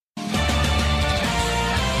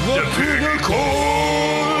The Pinnacle!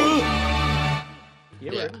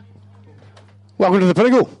 Yeah. Welcome to the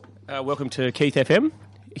Pinnacle. Welcome to Keith FM.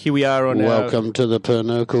 Here we are on Welcome to the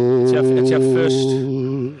Pinnacle. It's our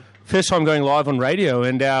first time going live on radio,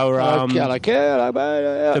 and our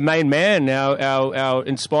the main man, our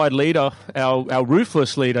inspired leader, our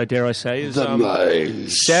ruthless leader, dare I say, is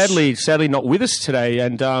sadly not with us today,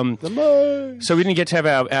 and so we didn't get to have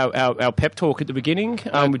our pep talk at the beginning.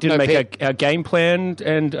 We didn't make our game plan,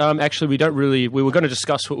 and actually we were going to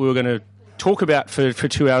discuss what we were going to talk about for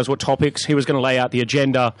 2 hours, what topics. He was going to lay out the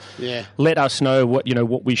agenda, let us know what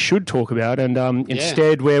we should talk about, and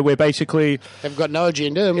instead we're basically have got no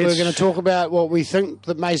agenda, and we're going to talk about what we think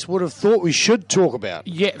that Mace would have thought we should talk about.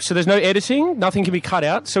 Yeah, so there's no editing, nothing can be cut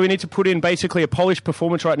out, so we need to put in basically a polished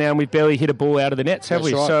performance right now, and we've barely hit a ball out of the nets, have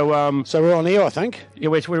we? Right. So we're on air, I think. Yeah,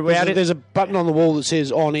 we're out. There's a button on the wall that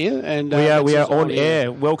says on air, and we are on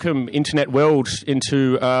air. Welcome, internet world,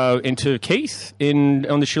 into Keith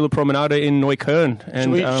on the Schiller Promenade in Neukölln.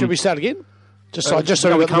 And should we start again? Just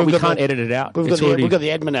so we can't edit it out. We've got the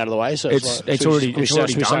admin out of the way, so it's already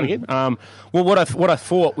done. Again? Well, what I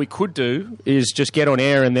thought we could do is just get on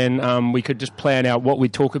air, and then we could just plan out what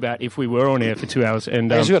we'd talk about if we were on air for 2 hours, and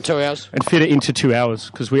we've got 2 hours, and fit it into 2 hours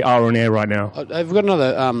because we are on air right now. I've got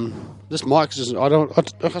another. This mic is. I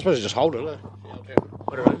suppose I just hold it.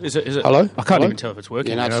 Is it? Hello? I can't even tell if it's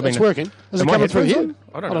working. Yeah, it's working. Is it coming through here?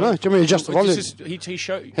 I don't know. Do you want me to adjust the volume?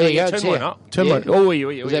 Here you go. Turn mine up. Turn mine. Oh,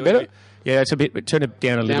 is that better? Yeah, it's a bit. Turn it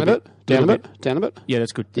down a little bit. Down a bit. Yeah,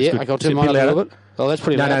 that's good. Yeah, I got turn mine up a little bit. Oh, that's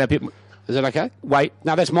pretty loud. No, a bit. Is that okay? Wait.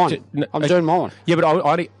 No, that's mine. I'm doing mine. Yeah,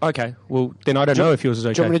 but okay. Well, then I don't know if yours is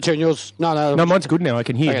okay. Do you want me to turn yours? No. No, mine's good now. I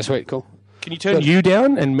can hear. Okay, sweet, cool. Can you turn you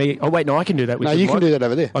down and me? Oh, wait, no, I can do that. No, you can do that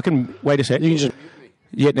over there. I can. Wait a sec. You can just.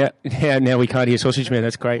 Yeah, now we can't hear Sausage Man.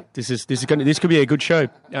 That's great. This could be a good show.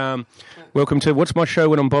 Welcome to what's my show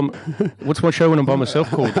when I'm by myself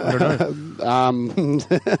called? I don't know.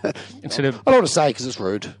 Instead of I don't want to say because it's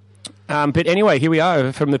rude. But anyway, here we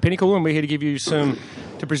are from the Pinnacle, and we're here to give you to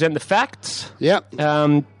present the facts. Yeah.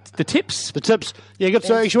 The tips. Yeah, good.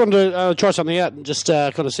 So I actually wanted to try something out and just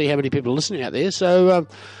kind of see how many people are listening out there. So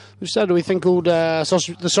we started a thing called the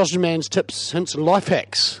Sausage Man's Tips, Hints and Life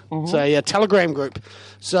Hacks. Mm-hmm. It's a Telegram group.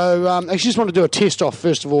 So I actually just want to do a test off,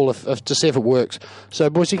 first of all, if to see if it works. So,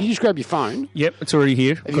 Boycey, can you just grab your phone? Yep, it's already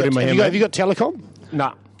here. Have you got Telecom?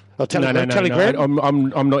 No. Oh, Telegram? No.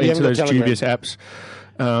 I'm not into those dubious apps.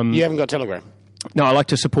 You haven't got Telegram? No, I like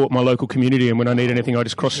to support my local community, and when I need anything, I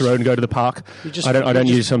just cross the road and go to the park. I don't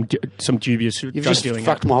use some dubious drug dealing. You've just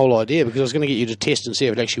fucked my whole idea because I was going to get you to test and see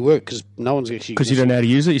if it actually worked because no one's actually... Because you don't know how to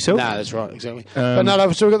use it yourself? No, that's right, exactly. But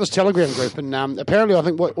no, so we've got this Telegram group, and apparently I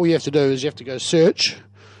think what all you have to do is you have to go search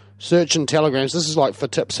in Telegrams. This is like for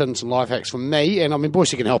tips, hints, and life hacks from me, and I mean,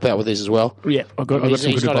 Boyce can help out with these as well. Yeah, I've got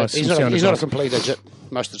some good advice. He's not a complete idiot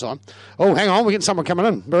most of the time. Oh, hang on, we're getting someone coming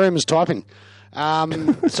in. Miriam is typing.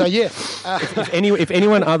 So yeah, if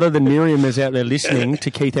anyone other than Miriam is out there listening to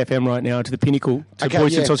Keith FM right now, to the Pinnacle, to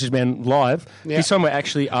Boycey and Sausage Man live, this time we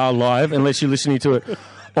actually are live, unless you're listening to it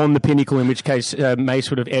on the Pinnacle, in which case Mace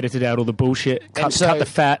would have edited out all the bullshit, cut the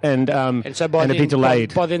fat, and a bit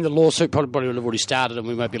delayed. By then the lawsuit probably would have already started and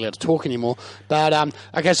we won't be allowed to talk anymore. But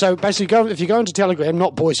okay, so basically, if you go into Telegram,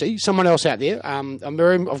 not Boycey, someone else out there,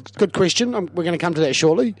 Miriam, good question. We're going to come to that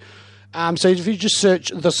shortly. So if you just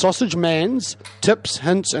search the Sausage Man's Tips,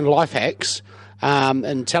 Hints, and Life Hacks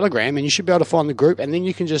in Telegram, and you should be able to find the group, and then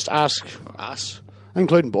you can just ask us,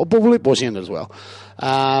 including Bob, but we'll let Boyce in as well.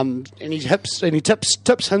 Any tips,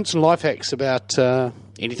 hints, and life hacks about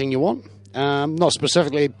anything you want. Not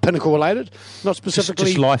specifically Pinnacle related, not specifically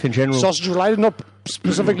just life in general, sausage related, not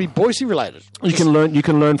specifically Boycey related. You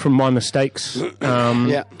can learn from my mistakes,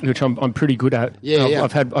 which I'm pretty good at.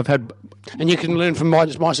 I've had. And you can learn from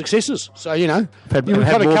my successes. So, you know, I've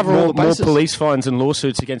had more police fines and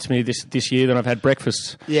lawsuits against me this year than I've had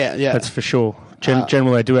breakfasts. Yeah. That's for sure.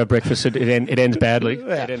 Generally, I do have breakfast. It ends badly.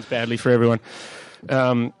 Yeah. It ends badly for everyone.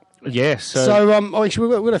 So actually,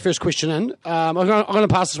 we've got our first question in. I'm going to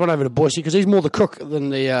pass this one over to Boycey because he's more the cook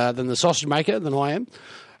than the sausage maker than I am.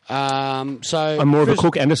 So I'm more of a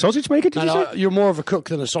cook and a sausage maker. No, you're more of a cook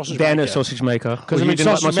than a sausage maker. Than a sausage maker. Because you didn't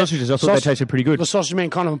like my sausages. I thought they tasted pretty good. The sausage man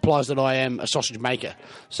kind of implies that I am a sausage maker.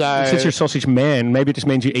 So since you're a sausage man, maybe it just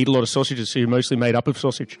means you eat a lot of sausages, so you're mostly made up of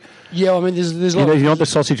sausage. Yeah, I mean, there's you're not the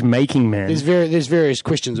sausage making man. There's various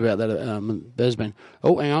questions about that. There's been.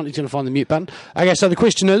 Oh, hang on, he's going to find the mute button. Okay, so the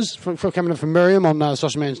question is coming in from Miriam on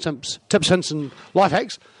sausage man's tips, hints, and life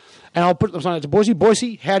hacks, and I'll put them on to Boycey.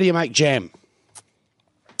 Boycey, how do you make jam?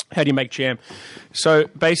 How do you make jam? So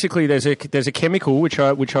basically, there's a chemical which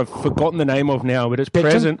I've forgotten the name of now, but it's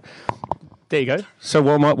present. There you go. So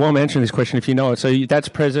while I'm answering this question, if you know it, so that's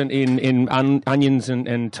present in onions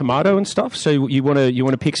and tomato and stuff. So you want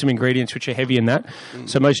to pick some ingredients which are heavy in that.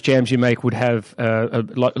 So most jams you make would have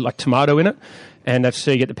like tomato in it, and that's so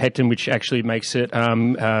you get the pectin, which actually makes it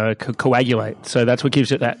coagulate. So that's what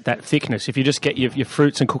gives it that thickness. If you just get your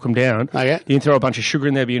fruits and cook them down, you can throw a bunch of sugar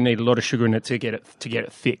in there, but you need a lot of sugar in it to get it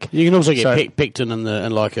thick. You can also get pectin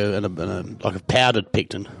and like a powdered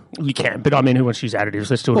pectin. You can, but I mean, who wants to use additives?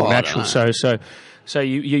 Let's do it natural. So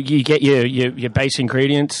you get your base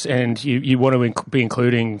ingredients, and you want to be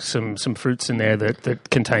including some fruits in there that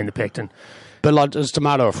contain the pectin. But like, is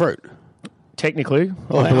tomato a fruit? Technically,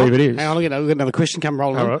 I believe it is. Hang on, I'll get another question come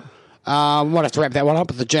rolling. All right. Might have to wrap that one up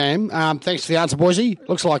with the jam. Thanks for the answer, Boycey.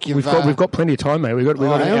 Looks like we've got plenty of time, mate. We've got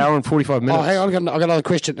an hour and 45 minutes. Oh, hang on, I've got another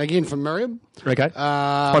question again from Miriam. Okay.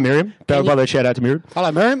 Hi, Miriam. By the way, shout out to Miriam.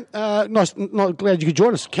 Hello, Miriam. Nice. Glad you could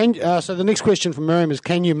join us. So the next question from Miriam is: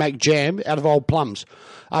 can you make jam out of old plums?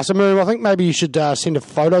 So Miriam, I think maybe you should send a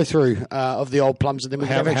photo through of the old plums, and then we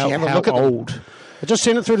can actually have a look at them. How old? Just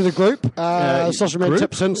send it through to the group. Sausage Man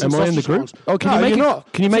tips, hints, and am I in the group? Ones. Oh, can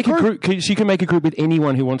you make a group? So you can make a group with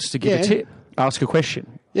anyone who wants to give a tip, ask a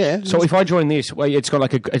question. Yeah. So if I join this, it's got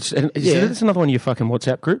like it's another one of your fucking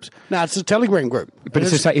WhatsApp groups. No, it's a Telegram group. But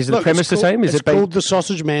is the premise the same? It's called the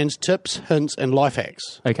Sausage Man's Tips, Hints, and Life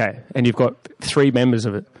Hacks. Okay, and you've got 3 members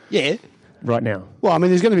of it. Yeah. Right now. Well, I mean,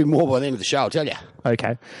 there's going to be more by the end of the show, I'll tell you.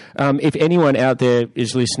 Okay. If anyone out there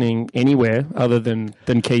is listening anywhere other than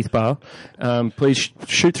Keith Barr, please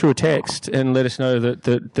shoot through a text and let us know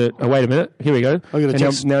that oh, wait a minute. Here we go.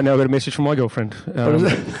 Now I've got a message from my girlfriend.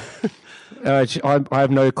 I have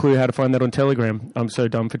no clue how to find that on Telegram. I'm so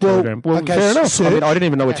dumb for Telegram. Well, okay, fair enough. I mean, I didn't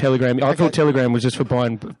even know what Telegram. I thought Telegram was just for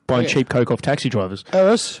buying cheap coke off taxi drivers.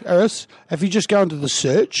 Eris, if you just go into the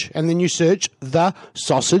search and then you search the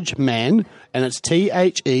Sausage Man, and it's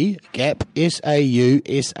THE gap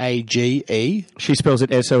SAUSAGE. She spells it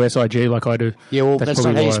SOSIG like I do. Yeah, well, that's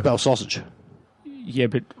not how you spell sausage. Yeah,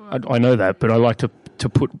 but I know that. But I like to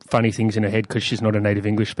put funny things in her head because she's not a native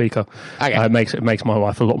English speaker. Okay. It makes my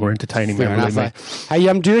life a lot more entertaining. Fair enough, Hey,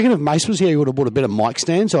 do you reckon if Mace was here, he would have bought a better mic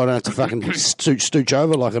stand so I don't have to fucking stooch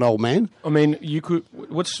over like an old man? I mean, you could.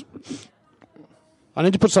 I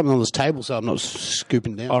need to put something on this table so I'm not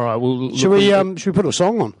scooping down. All right. Well, should we put a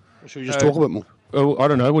song on? Or should we just talk a bit more? Oh, I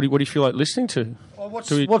don't know. What do you feel like listening to?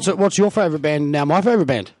 What's your favourite band now? My favourite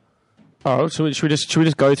band. Oh, so should we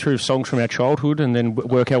just go through songs from our childhood and then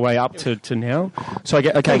work our way up to now? So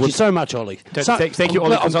Thank you so much, Ollie. Thank you,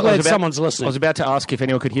 Ollie. I'm glad someone's listening. I was about to ask if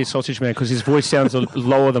anyone could hear Sausage Man because his voice sounds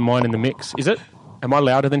lower than mine in the mix. Is it? Am I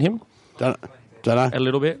louder than him? Don't know. A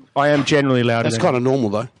little bit. I am generally louder. That's kind of normal,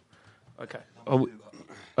 though. Okay.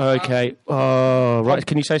 Okay. Oh, right.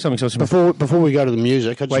 Can you say something, Sausage Man? Before we go to the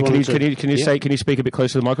music, I just can you speak a bit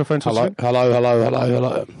closer to the microphone? Hello.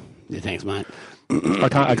 Yeah, thanks, mate. I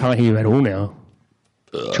can't hear you at all now.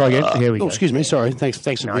 Try again. Here we go. Excuse me. Sorry. Thanks for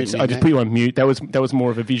I just put you on mute. That was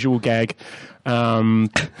more of a visual gag.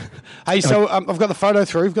 Hey, so I've got the photo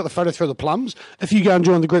through. We've got the photo through of the plums. If you go and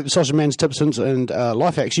join the group, the Sausage Man's Tips and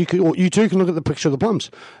Life Hacks, you too can look at the picture of the plums.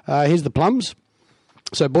 Here's the plums.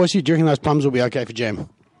 So, Boycey, do you reckon those plums will be okay for jam?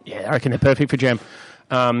 Yeah, I reckon they're perfect for jam.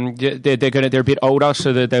 They're a bit older,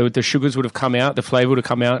 so the sugars would have come out, the flavour would have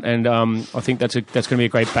come out, and I think that's going to be a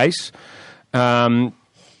great base. I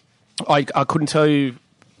couldn't tell you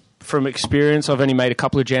from experience. I've only made a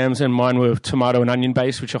couple of jams, and mine were tomato and onion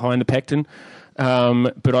based, which are high in the pectin.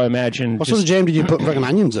 But I imagine what sort of jam did you put fucking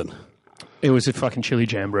onions in? It was a fucking chili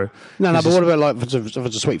jam, bro. No, but what about like if it's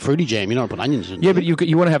a sweet fruity jam? You don't put onions in. Yeah, but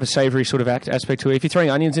you want to have a savoury sort of aspect to it. If you're throwing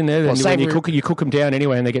onions in there, then when you cook them down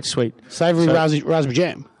anyway, and they get sweet. Savoury raspberry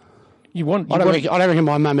jam. I don't reckon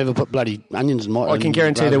my mum ever put bloody onions in my. I can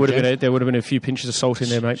guarantee there would have been a few pinches of salt in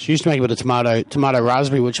there, mate. She used to make it with a tomato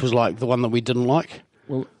raspberry, which was like the one that we didn't like.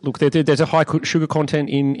 Well, look, there's a high sugar content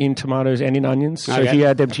in tomatoes and in onions. So if you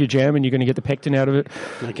add them to your jam, and you're going to get the pectin out of it.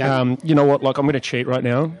 Okay. You know what? Like, I'm going to cheat right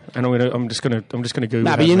now, and I'm just going to Google.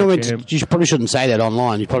 No, but you know what? You probably shouldn't say that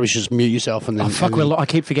online. You probably should just mute yourself and then. Oh fuck! Well, I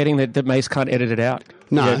keep forgetting that Mace can't edit it out.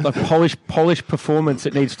 No, like polished performance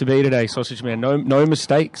it needs to be today, Sausage Man. No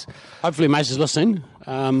mistakes. Hopefully, Mace is listening.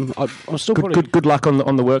 I'm still good luck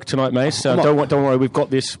on the work tonight, Mace. Don't worry. We've got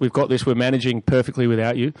this. We're managing perfectly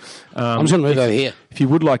without you. I'm just going to move over here. If you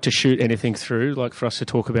would like to shoot anything through, like for us to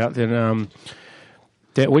talk about, then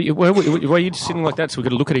why are you just sitting like that? So we've got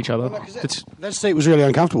to look at each other. That seat was really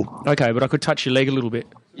uncomfortable. Okay, but I could touch your leg a little bit.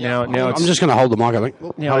 Now I'm just going to hold the mic, I think.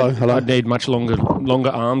 Hello. I'd need much longer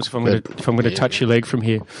arms if I'm going to touch your leg from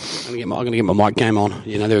here. I'm going to get my mic game on.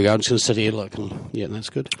 There we go. I'm just going to sit here that's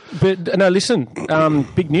good. But no, listen,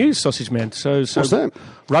 big news, Sausage Man. So what's that?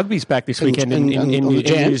 Rugby's back this weekend in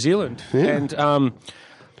New Zealand, and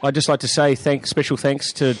I'd just like to say special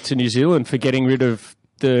thanks to New Zealand for getting rid of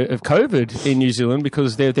COVID in New Zealand,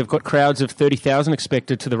 because they've got crowds of 30,000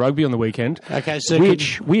 expected to the rugby on the weekend. Okay, so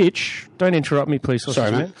which don't interrupt me, please.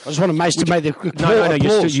 Sorry, man. I just want to make the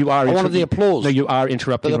applause. You are. I wanted the applause. No, you are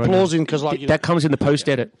interrupting. But the applause because that comes in the post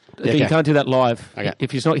edit. Okay. You can't do that live. Okay.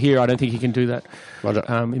 If he's not here, I don't think he can do that.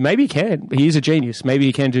 Maybe he can. He is a genius. Maybe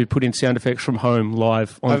he can put in sound effects from home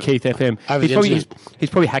live on Keith FM.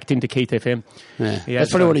 He's probably hacked into Keith FM. Yeah.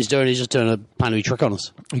 That's probably what he's doing. He's just doing a punny trick on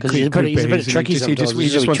us. Because he's a bit tricky sometimes. He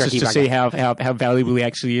just wants us to see how valuable he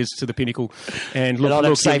actually is to the Pinnacle. And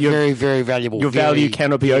look, very, very valuable. Your value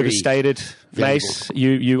cannot be overstated, Mace.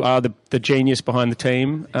 You are the genius behind the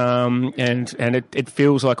team, and it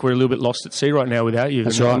feels like we're a little bit lost at sea right now without you.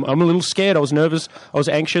 That's right. I'm a little scared. I was nervous. I was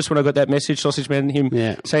anxious when I got that message, Sausage Man,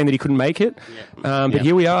 saying that he couldn't make it. But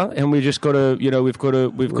here we are, and we just got to, we've got to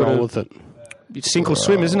roll with it. It's sink or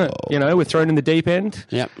swim, isn't it? We're thrown in the deep end.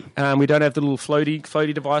 Yep. We don't have the little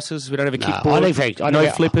floaty devices. We don't have a kickboard. No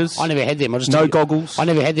flippers. I never had them. No goggles. I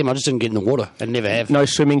never had them. I just didn't get in the water. I never have. No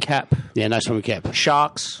swimming cap. Yeah, no swimming cap.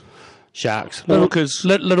 Sharks. Orcas.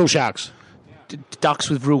 Little sharks. Ducks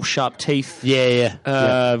with real sharp teeth. Yeah.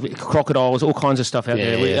 Crocodiles, all kinds of stuff out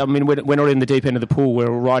there. We're not in the deep end of the pool. We're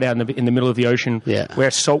right out in the middle of the ocean,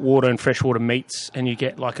 where salt water and fresh water meets, and you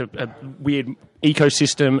get like a weird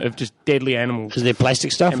ecosystem of just deadly animals. Is there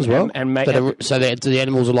plastic stuff as well? So the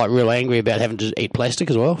animals are like real angry about having to eat plastic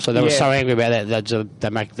as well. So they were so angry about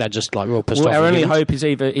that they're just like real pissed off. Our only hope is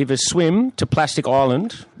either swim to Plastic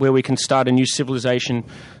Island, where we can start a new civilization,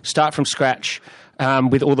 start from scratch.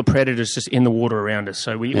 With all the predators just in the water around us.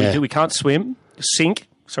 So we can't swim, sink,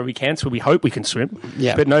 so we can, so we hope we can swim,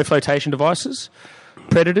 but no flotation devices.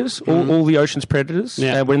 Predators, all the ocean's predators.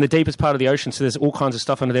 Yeah. We're in the deepest part of the ocean, so there's all kinds of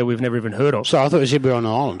stuff under there we've never even heard of. So I thought you said we were on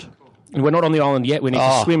an island. We're not on the island yet. We need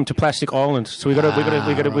to swim to Plastic Island. So we've got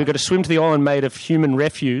to swim to the island made of human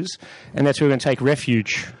refuse, and that's where we're going to take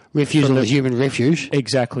refuge. Refuge on the human refuge.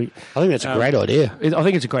 Exactly. I think that's a great idea. I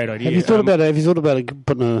think it's a great idea. Have you thought about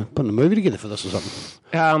putting a movie together for this or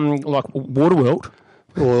something? Like Waterworld,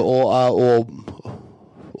 or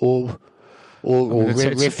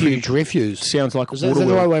refuse. Sounds like is that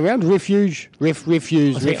the right way around? Refuse. I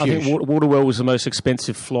think Waterworld was the most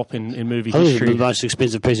expensive flop in movie history. It was the most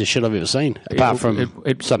expensive piece of shit I've ever seen, apart from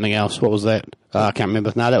something else. What was that? I can't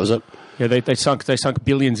remember. No, that was it. Yeah, they sunk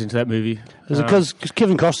billions into that movie. Is it because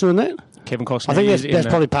Kevin Costner in that? Kevin Costner. I think that's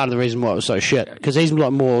probably part of the reason why it was so shit. Because he's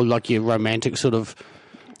like more like your romantic sort of.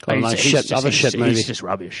 Shit movie. He's just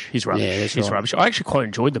rubbish. He's rubbish. Yeah, he's rubbish. I actually quite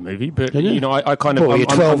enjoyed the movie, but I kind of. Well, you're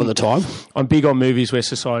 12 at the time. I'm big on movies where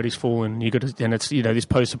society's fallen. And it's this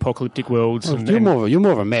post-apocalyptic worlds. You're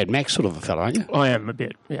more of a Mad Max sort of a fella, aren't you? I am a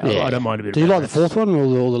bit. Yeah. I don't mind a bit. Do you like the fourth one,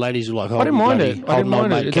 or all the ladies who like? I didn't mind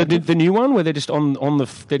it. The new one where they're just on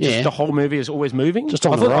the whole movie is always moving. Just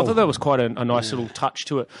on the roll. I thought that was quite a nice little touch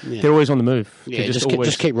to it. Yeah. They're always on the move. Yeah,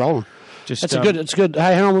 just keep rolling. It's good.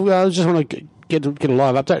 Hey, hang on. I just want to get a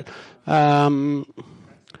live update. I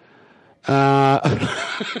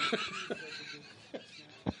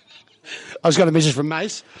just got a message from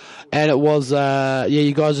Mace, and it was,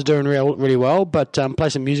 you guys are doing really well, but play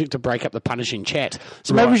some music to break up the punishing chat.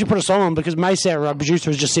 So maybe we should put a song on, because Mace, our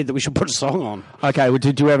producer, has just said that we should put a song on. Okay, well,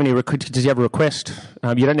 do you have any? Does he have a request?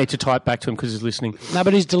 You don't need to type back to him because he's listening. No,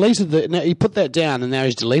 but he's deleted he put that down, and now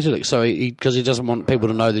he's deleted it, so because he doesn't want people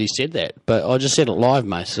to know that he said that. But I just said it live,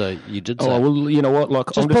 Mace, so you did say. Oh, well, you know what?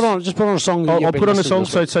 Like, just put on a song. I'll put on a song.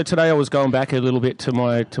 So today I was going back a little bit to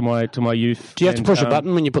my youth. Do you have to push a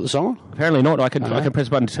button when you put the song on? Apparently not. I can press a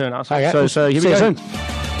button to turn us. Okay. So here we go. The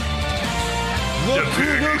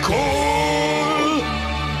Pinnacle!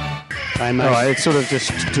 All right, it sort of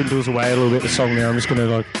just dwindles away a little bit, the song now. I'm just going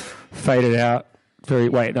to fade it out.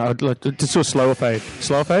 Just do a slower fade.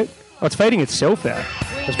 Slower fade? Oh, it's fading itself out.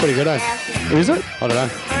 That's pretty good, eh? Is it? I don't know.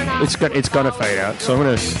 It's going to fade out. So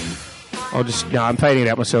I'm fading it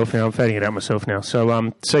out myself now. So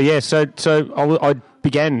I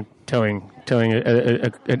began telling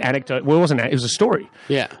an anecdote. Well, it wasn't. It was a story.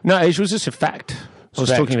 Yeah. No, it was just a fact. I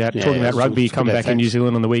was talking about rugby coming back in New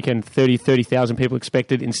Zealand on the weekend. 30,000 people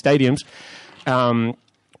expected in stadiums.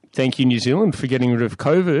 Thank you, New Zealand, for getting rid of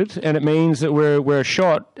COVID, and it means that we're a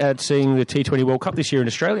shot at seeing the T20 World Cup this year in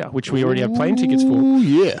Australia, which we already have plane tickets for.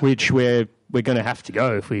 Yeah. Which we're we're going to have to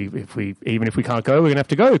go even if we can't go, we're going to have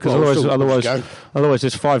to go because otherwise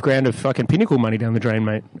there's $5,000 of fucking Pinnacle money down the drain,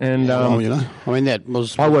 mate. And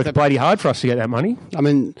I worked bloody hard for us to get that money. I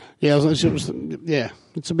mean,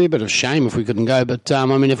 it's a bit of a shame if we couldn't go, but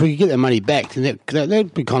if we could get that money back, then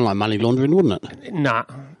that'd be kind of like money laundering, wouldn't it? Nah.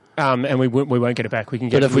 And we won't get it back. We can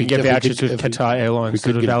get vouchers with Qatar Airlines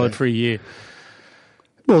that are valid for a year.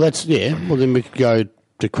 Well, Well, then we could go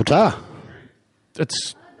to Qatar.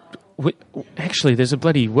 Actually, there's a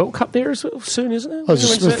bloody World Cup there as well soon, isn't there? Oh,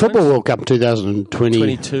 it's the Football World Cup in 2020.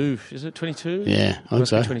 22. Is it 22? Yeah, I think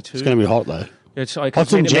so. 22. It's going to be hot, though. It's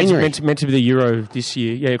in January. Meant to be the Euro this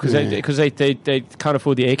year. Yeah, because they can't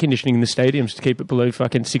afford the air conditioning in the stadiums to keep it below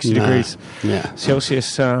fucking 60 degrees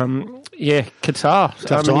Celsius. Qatar.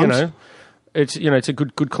 Tough times. It's a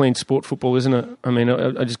good clean sport, football, isn't it? I mean,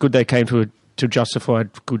 it's good they came to justify a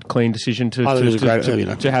good clean decision to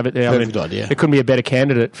have it there. Perfect idea. There couldn't be a better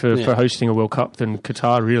candidate for hosting a World Cup than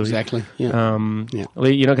Qatar, really. Exactly. Yeah.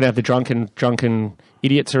 You're not going to have the drunken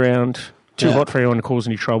idiots around. Too hot for anyone to cause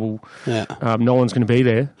any trouble. Yeah. No one's going to be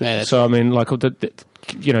there. Yeah, so,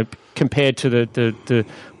 compared to the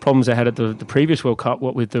problems they had at the previous World Cup,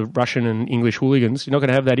 what with the Russian and English hooligans, you're not going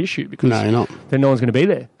to have that issue because then no one's going to be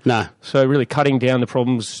there. No. So really cutting down the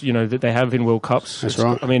problems, that they have in World Cups. That's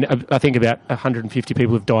right. I mean, I think about 150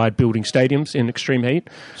 people have died building stadiums in extreme heat.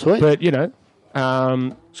 Sweet. But,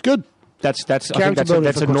 it's good. I think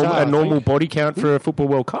that's a normal body count for a Football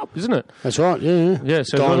World Cup, isn't it? That's right, yeah. Yeah,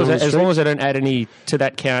 so as long as they don't add any to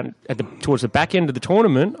that count towards the back end of the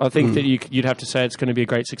tournament, I think that you'd have to say it's going to be a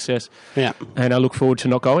great success. Yeah. And I look forward to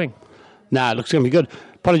not going. No, it looks going to be good.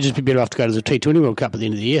 Probably just be better off to go to the T20 World Cup at the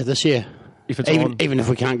end of the year, this year. If it's even if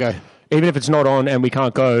we can't go. Even if it's not on and we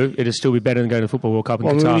can't go, it'll still be better than going to the Football World Cup in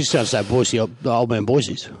Qatar. We used to say Boycey, the old man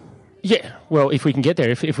Boyce's. Yeah, well, if we can get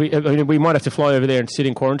there. We might have to fly over there and sit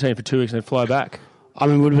in quarantine for 2 weeks and then fly back. I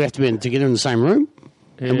mean, would we have to be together in the same room?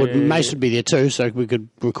 Yeah. And Mace would be there too, so we could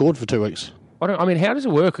record for 2 weeks. How does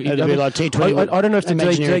it work? It'd be like T20. I don't know if the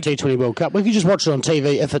T20 World Cup. We could just watch it on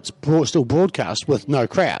TV if it's still broadcast with no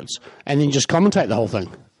crowds, and then just commentate the whole thing.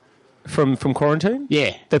 From quarantine?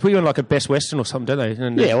 Yeah. They put you in like a Best Western or something, don't they?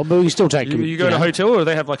 And but we still take... You go to a hotel, or do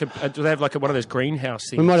they have like one of those greenhouse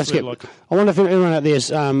things? We might have to get... I wonder if anyone out there is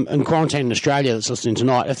in quarantine in Australia that's listening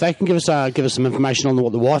tonight, if they can give us some information on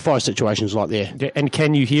what the Wi-Fi situation is like there. Yeah, and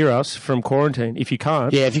can you hear us from quarantine? If you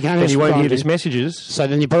can't... Yeah, if you can't then you won't hear these messages. So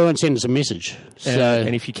then you probably won't send us a message.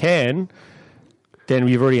 And if you can... Then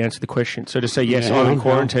we've already answered the question. So to say yes, I'm in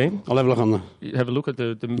quarantine. I'll have a look on have a look at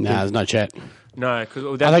the there's no chat. No,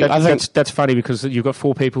 because that's funny because you've got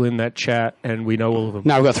 4 people in that chat and we know all of them.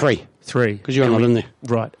 No, we've got 3. 3 because you're not in there,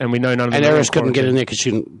 right? And we know none of them. And Eris couldn't get in there because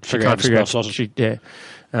she couldn't figure out sausage.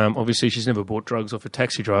 Obviously, she's never bought drugs off a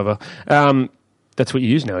taxi driver. That's what you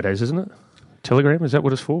use nowadays, isn't it? Telegram, is that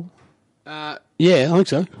what it's for? Yeah, I think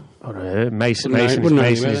so. I don't know.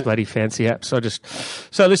 Mason's bloody fancy app. So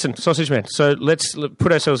listen, Sausage Man. So let's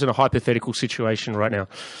put ourselves in a hypothetical situation right now.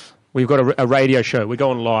 We've got a radio show. We're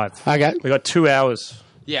going live. Okay. We've got 2 hours.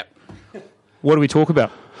 Yep. What do we talk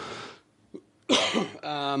about?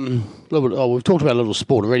 We've talked about a little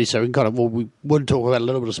sport already, so we would talk about a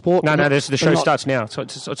little bit of sport. No, the show starts now. So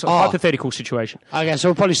it's a hypothetical situation. Okay, so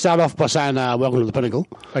we'll probably start off by saying welcome to the Pinnacle.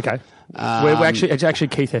 Okay. It's actually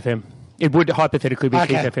Keith FM. It would hypothetically be Keith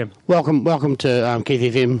FM. Welcome to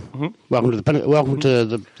Keith FM. Mm-hmm. Welcome to the Pinnacle. Welcome to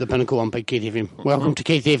the Pinnacle on Keith FM. Welcome to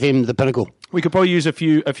Keith FM, the Pinnacle. We could probably use a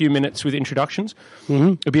few minutes with introductions.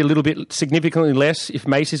 Mm-hmm. It'd be a little bit significantly less if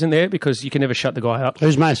Mace isn't there because you can never shut the guy up.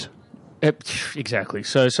 Who's Mace? Exactly.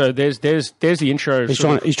 So there's the intro. He's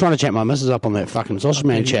trying to chat my missus up on that fucking Sausage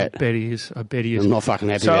Man chat. I bet he is. I'm not fucking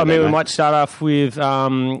happy. So about that, we might start off with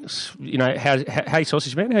hey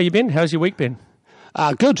Sausage Man, how you been? How's your week been?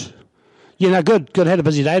 Good. Good. Had a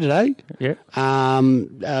busy day today. Yeah.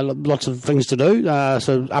 Lots of things to do.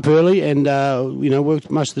 So up early and worked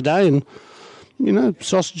most of the day and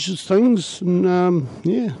sausages things and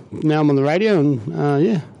Now I'm on the radio and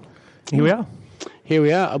Here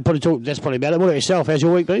we are. I'll probably talk. That's probably about it. What about yourself? How's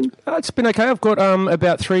your week been? It's been okay. I've got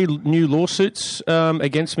about 3 new lawsuits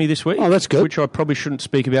against me this week. Oh, that's good. Which I probably shouldn't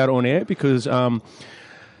speak about on air because.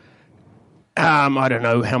 I don't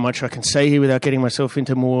know how much I can say here without getting myself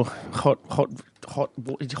into more hot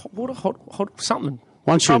something.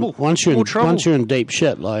 Once you're in deep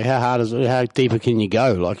shit, like how deeper can you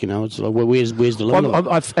go? Like it's like where's the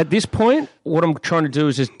limit? At this point, what I'm trying to do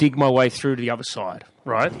is just dig my way through to the other side,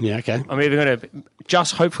 right? Yeah, okay. I'm either going to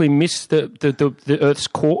just hopefully miss the Earth's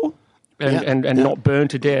core, and not burn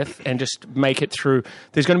to death and just make it through.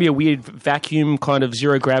 There's going to be a weird vacuum kind of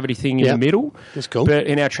zero gravity thing in the middle. That's cool. But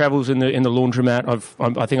in our travels in the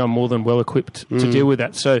laundromat, I think I'm more than well equipped to deal with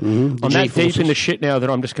that. So I'm that deep in the shit now that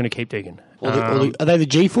I'm just going to keep digging. Are they the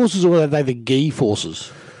G forces or are they the G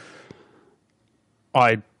forces?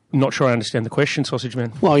 I'm not sure I understand the question, Sausage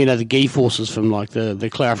Man. Well, the G forces from like the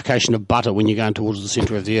clarification of butter when you're going towards the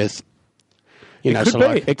centre of the earth.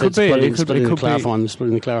 It could be. Splitting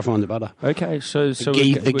the clarifying the butter. Okay, so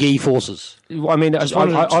the G forces. I mean,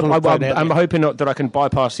 I'm hoping that I can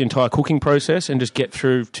bypass the entire cooking process and just get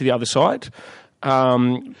through to the other side.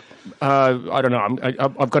 I don't know.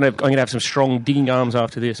 I'm going to have some strong digging arms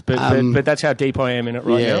after this, but that's how deep I am in it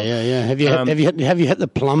right now. Yeah. Have you hit the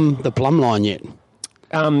plumb line yet?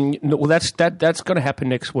 Well, that's going to happen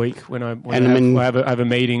next week when I have a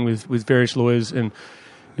meeting with various lawyers and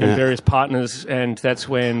various partners, and that's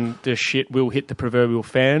when the shit will hit the proverbial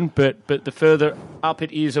fan. But the further up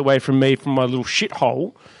it is away from me, from my little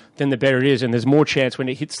shithole, then the better it is, and there's more chance when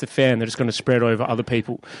it hits the fan that it's going to spread over other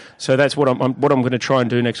people. So that's what I'm going to try and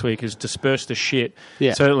do next week, is disperse the shit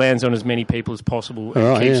so it lands on as many people as possible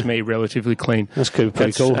and keeps me relatively clean. That's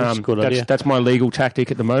pretty cool. That's a good idea. That's my legal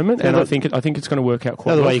tactic at the moment, and I think it's going to work out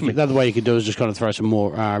quite well for me. The other way you could do is just kind of throw some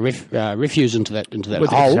more refuse into that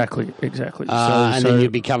hole. Exactly. Then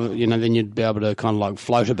you'd be covered. Then you'd be able to kind of like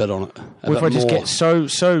float a bit on it. If I just get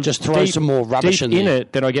so just throw some more rubbish in there,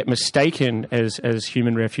 that I get mistaken as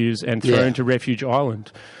human refuse and thrown to Refuge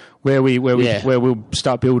Island, where we'll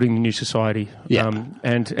start building the new society.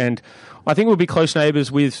 And I think we'll be close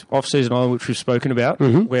neighbours with Off-Season Island, which we've spoken about,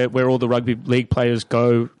 where all the rugby league players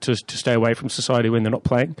go to stay away from society when they're not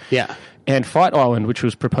playing. Yeah. And Fight Island, which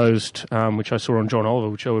was proposed, which I saw on John Oliver,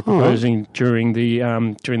 which I was proposing during the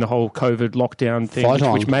whole COVID lockdown thing,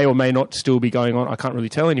 which may or may not still be going on. I can't really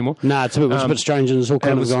tell anymore. No, it's a bit strange, and it's all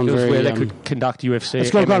kind of gone very... where they could conduct UFC.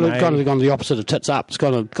 It's kind of gone the opposite of tits up. It's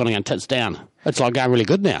kind of gone tits down. It's like going really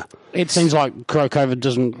good now. It seems like COVID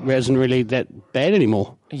isn't really that bad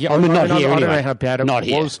anymore. Yeah, I mean, I don't know how bad it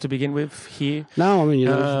was to begin with here. No, I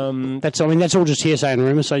mean, that's all just hearsay and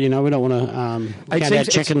rumour. So we don't want to count our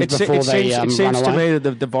chickens before they run away. It seems to me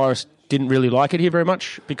that the virus didn't really like it here very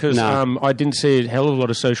much, because I didn't see a hell of a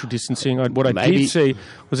lot of social distancing. What I did see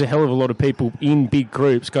was a hell of a lot of people in big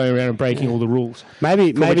groups going around and breaking all the rules.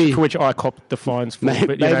 For which I copped the fines for.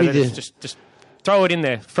 But just throw it in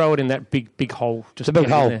there. Throw it in that big hole. Just the big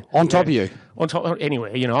hole on top of you. On top,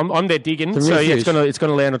 anyway. I'm there digging, so it's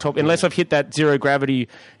gonna land on top. Unless I've hit that zero gravity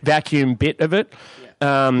vacuum bit of it,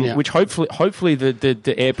 which hopefully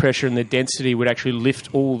the air pressure and the density would actually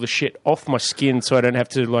lift all the shit off my skin, so I don't have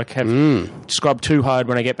to scrub too hard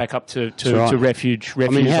when I get back up to Refuge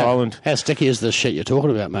Island. How sticky is this shit you're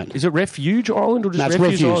talking about, mate? Is it Refuge Island or just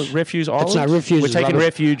Refuge Island? It's Refuge. We're taking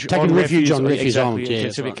refuge on Refuge Island. Yeah,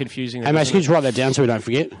 it's a bit confusing. Hey, mate, can you write that down so we don't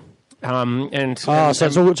forget? So it's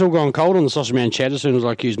all gone cold on the Sausage Man chat as soon as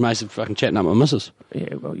I accused Mason of fucking chatting up my missus.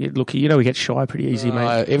 Yeah, well, look, we get shy pretty easy,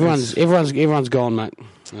 mate. Everyone's gone, mate.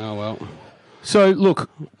 Oh well. So look,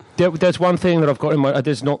 there's one thing that I've got in my. I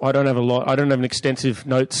don't have a lot. I don't have an extensive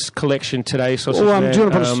notes collection today. So do you want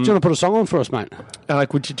to put a song on for us, mate? Do you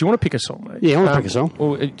want to pick a song, mate? Yeah, I want to pick a song.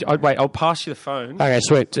 Wait, I'll pass you the phone. Okay,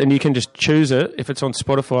 sweet. And you can just choose it if it's on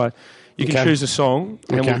Spotify. You can choose a song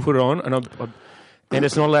and we'll put it on. And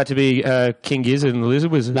it's not allowed to be King Gizzard and the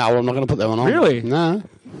Lizard Wizard. No, I'm not going to put that one on. Really? No.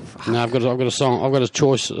 I've got a song. I've got a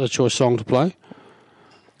choice song to play.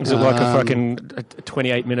 Is it like a fucking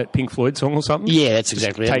 28-minute Pink Floyd song or something? Yeah, that's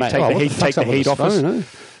exactly it. Take the heat off us.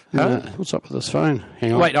 What's up with this phone?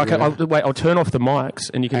 Hang on. Wait, I'll turn off the mics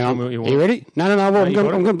and you can tell me what you want. Are you ready? No. I'm already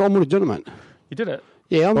doing it, mate. You did it?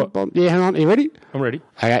 Yeah, hang on. Are you ready? I'm ready.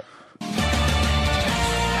 Okay. The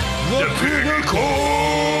Pinnacle!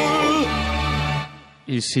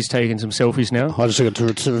 He's taking some selfies now. I just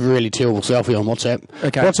took a really terrible selfie on WhatsApp.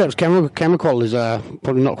 Okay. WhatsApp's camera quality is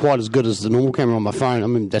probably not quite as good as the normal camera on my phone. I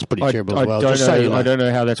mean, that's pretty terrible as well. I don't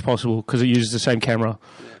know how that's possible, because it uses the same camera.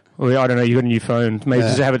 Well, I don't know. You got a new phone. Maybe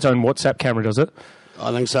does it have its own WhatsApp camera? Does it?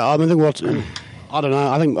 I think so. I mean, I don't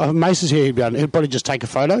know. I think Mace is here. He'll probably just take a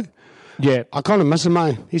photo. Yeah, I kind of miss him,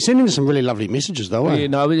 mate. He's sending us some really lovely messages, though. Yeah,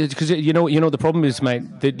 no, because you know what the problem is, mate.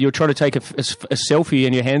 That you're trying to take a selfie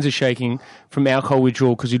and your hands are shaking from alcohol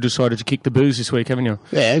withdrawal because you decided to kick the booze this week, haven't you?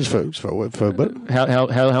 Yeah, just for a bit.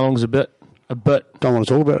 How long's a bit? A bit. Don't want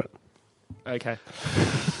to talk about it. Okay.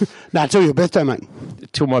 Till your birthday, mate.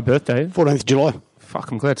 Till my birthday, 14th of July. Fuck,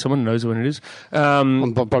 I'm glad someone knows when it is.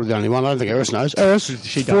 I'm probably the only one. I don't think Iris knows. Iris,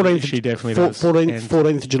 she definitely does.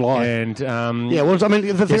 14th of July. And well, I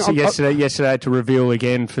mean, the thing yesterday I had to reveal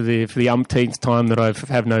again for the umpteenth time that I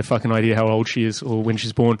have no fucking idea how old she is or when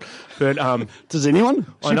she's born. But does anyone?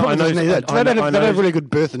 I know. They don't have really good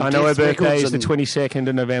birth and I know her death birthday is records the 22nd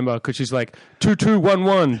of November because she's like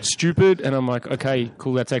 2211, stupid, and I'm like, okay,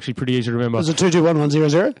 cool. That's actually pretty easy to remember. Was it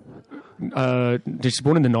 221100? She's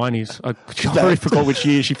born in the 90s. I already forgot which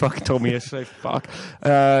year she fucking told me yesterday. Fuck.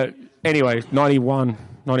 Anyway, 91.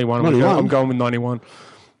 I'm going with 91.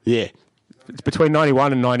 Yeah. It's between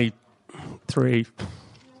 91 and 93.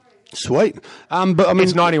 Sweet. But I mean,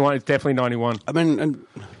 it's 91. It's definitely 91. I mean,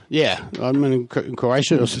 in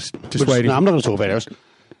Croatia. Just waiting. No, I'm not going to talk about Iris.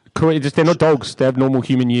 They're not dogs. They have normal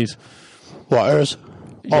human years. What, Iris?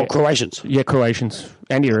 Yeah. Oh, Croatians. Yeah, Croatians.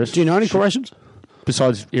 And Iris. Do you know any Croatians?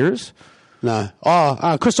 Besides Iris? No.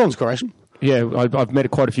 Kriston's Croatian. Yeah, I've met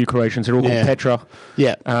quite a few Croatians. They're all called Petra.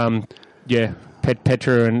 Yeah.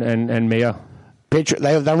 Petra and Mia.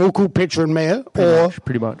 Petra. They're all called Petra and Mia,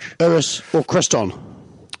 pretty much. Iris or Kriston.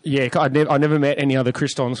 Yeah, I never met any other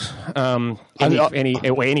Kristons.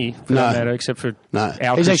 Any for that matter, except for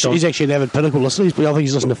our He's actually an avid Pinnacle listener. I think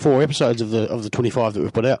he's listened to 4 episodes of the 25 that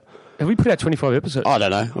we've put out. Have we put out 25 episodes? I don't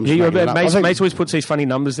know. Mace always puts these funny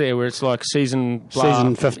numbers there where it's like season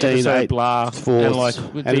 15, episode 8, blah, 4, and like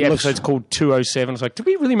the episode's called 207. It's like, did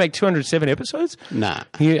we really make 207 episodes? Nah.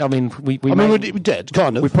 Yeah, I mean, we did,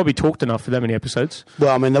 kind of. We probably talked enough for that many episodes.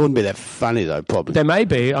 Well, I mean, they wouldn't be that funny, though, probably. They may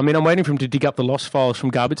be. I mean, I'm waiting for him to dig up the lost files from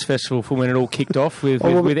Garbage Festival for when it all kicked off with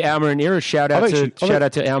Alma and Iris. Shout out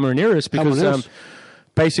to Alma and Iris because...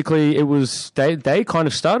 basically, it was they kind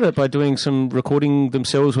of started it by doing some recording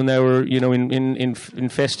themselves when they were, in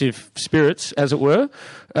festive spirits, as it were,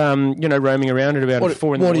 roaming around at about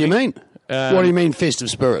 4 in the morning. What do you mean? What do you mean festive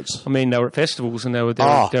spirits? I mean, they were at festivals and they were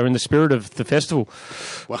in the spirit of the festival.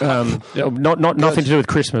 Wow. Nothing to do with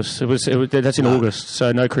Christmas. That's in August,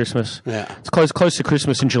 so no Christmas. Yeah, it's close to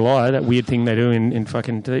Christmas in July. That weird thing they do in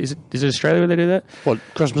fucking is it Australia where they do that? What,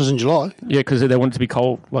 Christmas in July? Yeah, because they want it to be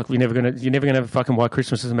cold. Like you're never gonna have a fucking white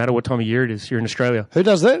Christmas. Doesn't matter what time of year it is. You're in Australia. Who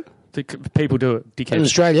does that? People do it. Dickheads. In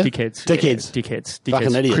Australia? Dickheads.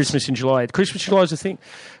 Fucking idiots. Christmas in July. Christmas in July is a thing.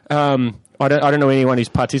 I don't know anyone who's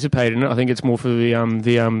participated in it. I think it's more for the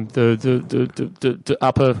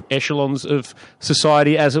upper echelons of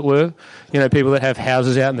society, as it were. People that have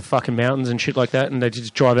houses out in the fucking mountains and shit like that, and they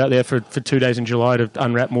just drive out there for 2 days in July to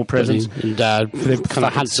unwrap more presents. And kind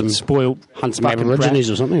of hunt some Aborigines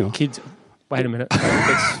or something. Or? Kids. Wait a minute.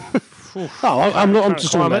 I'm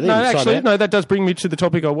just talking about that. No, that does bring me to the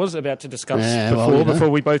topic I was about to discuss before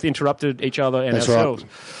we both interrupted each other and ourselves.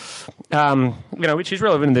 Right. Which is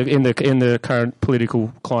relevant in the current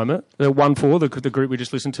political climate. The 1-4, the group we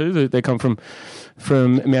just listened to, they come from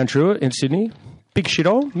Mount Druitt in Sydney. Big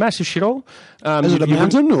shithole, massive shithole. Is it a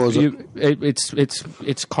mountain or is it?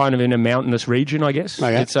 It's kind of in a mountainous region, I guess.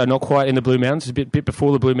 Okay. It's not quite in the Blue Mountains. It's a bit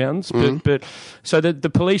before the Blue Mountains. But so the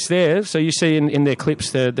police there. So you see in their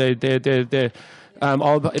clips, they're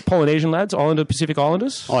Polynesian lads, Pacific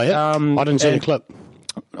Islanders. Oh yeah, I didn't see the clip.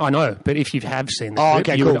 I know, but if you have seen the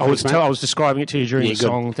clip, cool. I was describing it to you during the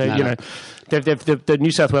song. The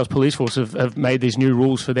New South Wales Police Force have made these new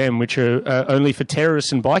rules for them, which are only for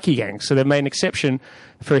terrorists and bikie gangs. So they've made an exception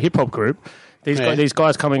for a hip hop group. These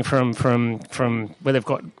guys coming from where they've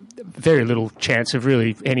got very little chance of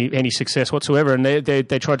really any success whatsoever, and they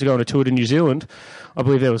tried to go on a tour to New Zealand. I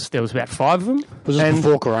believe there was about 5 of them. Was this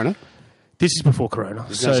before Corona? This is before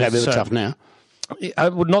Corona. So a bit tough now.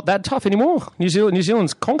 Not that tough anymore. New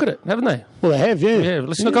Zealand's conquered it, haven't they? Well, they have, yeah. Yeah,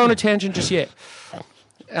 let's not go on a tangent just yet.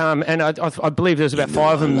 And I believe there's about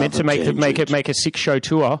 5 of them meant to make a 6-show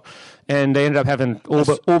tour, and they ended up having all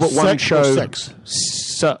but one show.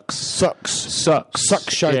 Sucks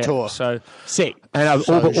show tour. So sick. And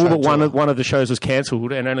all but one of the shows was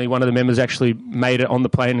cancelled, and only one of the members actually made it on the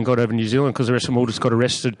plane and got over to New Zealand because the rest of them all just got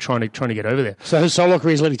arrested trying to get over there. So his solo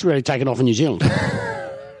career's really taken off in New Zealand.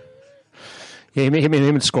 Yeah, him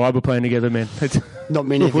and Scribe were playing together, man. Not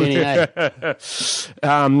many of any,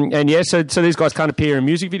 so these guys can't appear in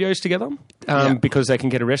music videos together because they can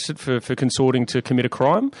get arrested for consorting to commit a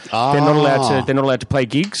crime. They're not allowed to play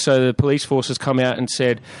gigs. So the police force has come out and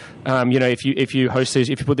said, if you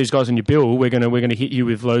put these guys on your bill, we're gonna hit you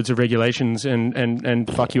with loads of regulations and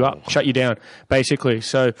fuck you up, shut you down, basically.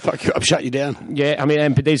 So fuck you up, shut you down. Yeah, I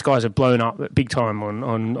mean, but these guys have blown up big time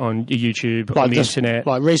on YouTube, on the internet,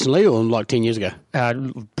 like recently or like 10 years ago. ago?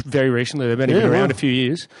 Very recently. They've only been around a few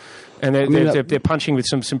years. And they're punching with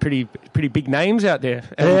some pretty big names out there.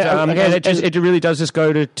 And, it really does just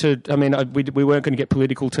go to I mean, we weren't going to get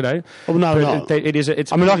political today. Oh, no. I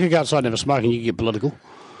could go outside and have a smoke and you could get political.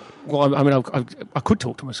 Well, I mean, I could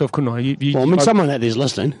talk to myself, couldn't I? Someone out there's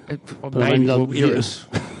listening.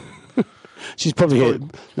 She's probably here.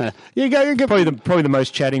 No. You go. Probably the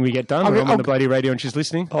most chatting we get done. I'm on the bloody radio and she's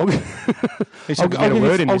listening. I'll give you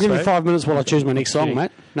 5 minutes while I choose my next song,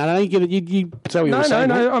 mate. No, you get it. You tell me what you're saying.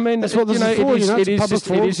 No. I mean, that's what this is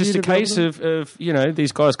for. It is just a case of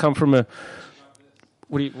these guys come from a.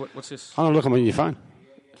 What's this? I'm looking on your phone.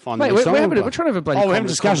 Mate, we're trying to have a bloody. We're having a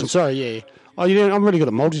discussion. Sorry, yeah. Oh, I'm really good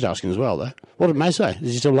at multitasking as well, though. What did May say?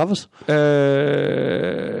 Does he still love us?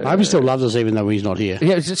 I hope he still loves us, even though he's not here.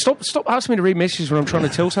 Yeah, stop asking me to read messages when I'm trying to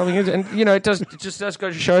tell something. And it just does go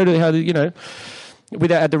to show how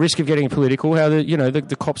without at the risk of getting political, how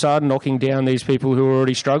the cops are knocking down these people who are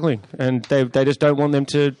already struggling, and they just don't want them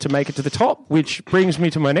to make it to the top. Which brings me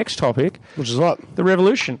to my next topic, which is what? The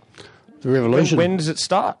revolution. The revolution. When does it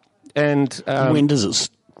start? And when does it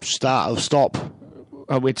start or stop?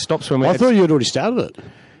 It stops when I thought you had already started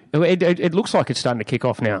it. It looks like it's starting to kick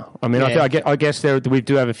off now. I mean, I guess we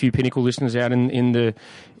do have a few Pinnacle listeners out in the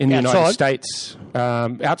United States.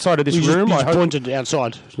 Outside of this room, you just pointed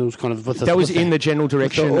outside. So it was kind of that was in the general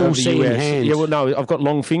direction of the US. Hands. Yeah, well, no, I've got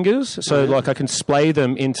long fingers, so I can splay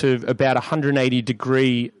them into about 180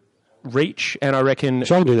 degree reach, and I reckon.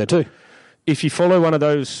 So I can do that too. If you follow one of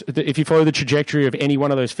those, if you follow the trajectory of any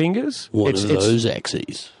one of those fingers, it's those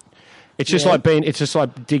axes. It's just like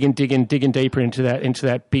digging deeper into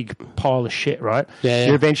that big pile of shit, right? Yeah.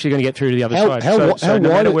 You're eventually going to get through to the other side. So no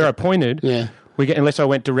matter where I pointed, unless I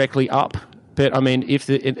went directly up. But I mean, if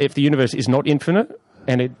the universe is not infinite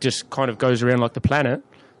and it just kind of goes around like the planet,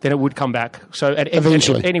 then it would come back. So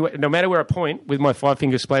eventually, anyway, no matter where I point with my 5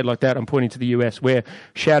 fingers splayed like that, I'm pointing to the US. Where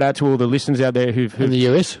shout out to all the listeners out there who've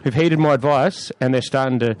heeded my advice and they're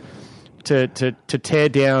starting to tear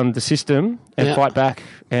down the system and fight back.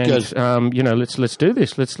 And let's do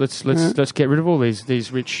this. Let's get rid of all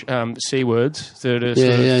these rich C words that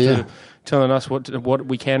are telling us what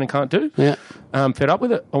we can and can't do. Yeah, I'm fed up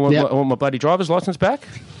with it. I want my bloody driver's license back.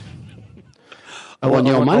 I want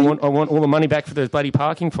your money. I want all the money back for those bloody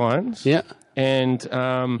parking fines. Yeah. And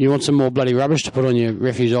you want some more bloody rubbish to put on your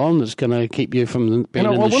refuse island that's going to keep you from being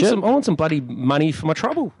in the shit? I want some bloody money for my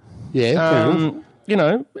trouble. Yeah.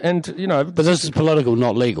 But this is political,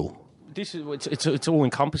 not legal. This is it's all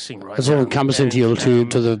encompassing, right? It's all encompassing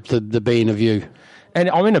to the being of you. And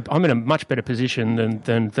I'm in a much better position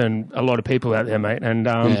than a lot of people out there, mate. And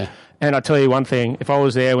I tell you one thing: if I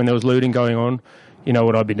was there when there was looting going on, you know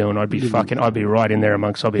what I'd be doing? I'd be right in there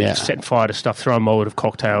amongst. I'd be setting fire to stuff, throwing Molotov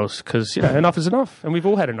cocktails because enough is enough, and we've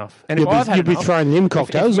all had enough. And you'd be throwing them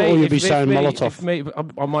cocktails, or you'd be saying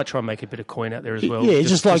Molotov. I might try and make a bit of coin out there as well. Yeah,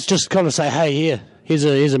 just kind of say, hey, here's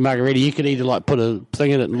a margarita. You could either put a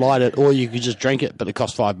thing in it and light it, or you could just drink it, but it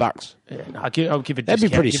costs $5. Yeah, I'll give a discount.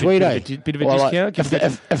 That'd be pretty sweet, eh? Bit of a discount.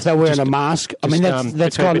 If they're wearing a mask, I mean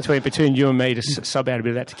that's kind of between you and me to sub out a bit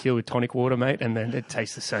of that tequila with tonic water, mate, and then it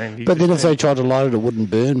tastes the same. But then if they tried to light it, it wouldn't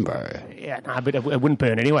burn, bro. Yeah, but it wouldn't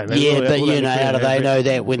burn anyway. Mate. Yeah, but how do they know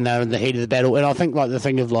that when they're in the heat of the battle? And I think the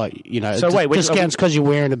thing of discounts because you're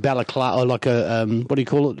wearing a balaclava or like a what do you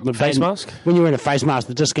call it? Face mask. When you're wearing a face mask,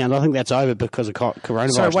 the discount I think that's over because of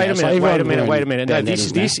coronavirus. So wait a minute. No,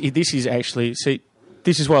 this is actually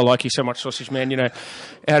This is why I like you so much, Sausage Man.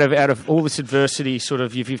 Out of all this adversity, sort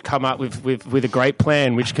of, you've come up with a great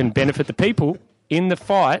plan which can benefit the people in the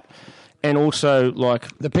fight, and also like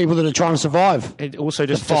the people that are trying to survive. It also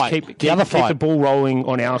just keep the ball rolling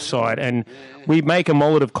on our side, and we make a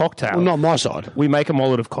Molotov cocktail. Well, not my side. We make a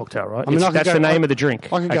Molotov cocktail, right? That's the name of the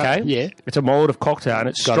drink. Okay, yeah, it's a Molotov cocktail, and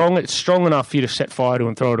it's strong. It's strong enough for you to set fire to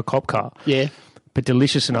and throw at a cop car. Yeah. But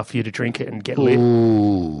delicious enough for you to drink it and get lit.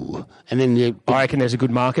 Ooh. And then I reckon there's a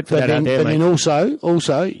good market for that out there, mate. But then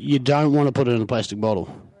also, you don't want to put it in a plastic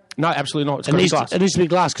bottle. No, absolutely not. It needs to be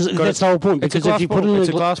glass, because that's the whole point. Because if you put it in a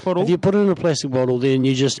glass bottle, if you put it in a plastic bottle, then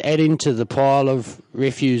you just add into the pile of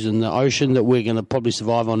refuse in the ocean that we're going to probably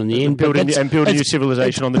survive on in the end. Build a new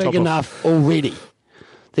civilization on the top of. Big enough already.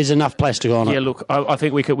 There's enough plastic on it. Yeah, look, I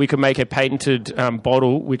think we could make a patented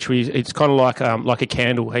bottle, it's kind of like a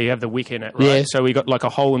candle. How you have the wick in it, right? Yeah. So we got like a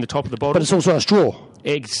hole in the top of the bottle, but it's also a straw.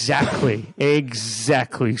 Exactly.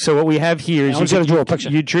 So what we have here is I'm just going to draw a picture.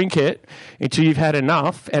 You drink it until you've had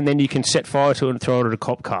enough, and then you can set fire to it and throw it at a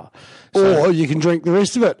cop car. Or you can drink the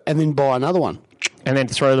rest of it and then buy another one, and then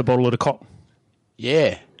throw the bottle at a cop.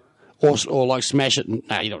 Yeah. Or like smash it.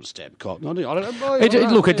 No, you don't stab a cop. I don't know.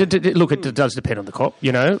 It does depend on the cop.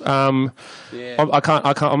 You know, I'm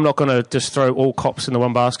not going to just throw all cops in the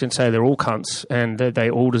one basket and say they're all cunts and they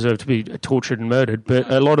all deserve to be tortured and murdered. But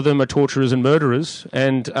a lot of them are torturers and murderers,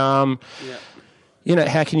 and you know,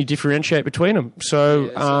 how can you differentiate between them?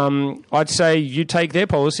 So I'd say you take their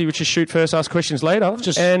policy, which is shoot first, ask questions later,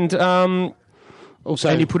 Also,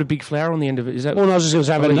 and you put a big flower on the end of it. Is that? Well, no, I was just going to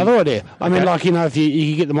say about another idea. I mean, like, you know, if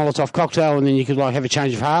you could get the Molotov cocktail and then you could like have a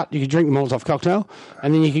change of heart, you could drink the Molotov cocktail,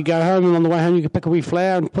 and then you could go home, and on the way home you could pick a wee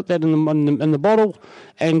flower and put that in the bottle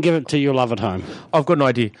and give it to your love at home. I've got an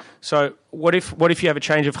idea. So what if you have a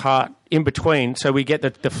change of heart in between? So we get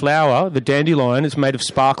the flower, the dandelion is made of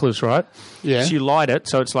sparklers, right? Yeah. So you light it,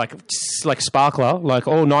 so it's like sparkler, like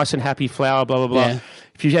all nice and happy flower, blah blah blah. Yeah.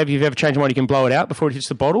 If you have a change of mind, you can blow it out before it hits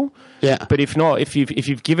the bottle. Yeah. But if not, if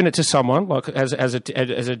you've given it to someone like as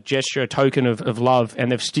a gesture, a token of love,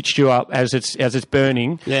 and they've stitched you up as it's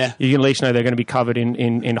burning, yeah, you can at least know they're going to be covered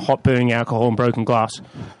in hot burning alcohol and broken glass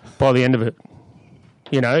by the end of it.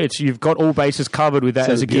 You know, you've got all bases covered with that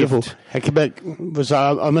as a gift. I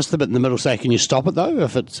missed the bit in the middle. Say, can you stop it though?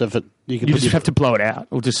 You just have to blow it out,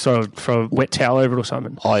 or just throw a wet towel over it or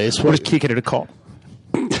something. Oh yes, or just kick it at a cop.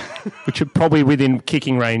 Which are probably within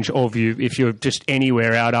kicking range of you if you're just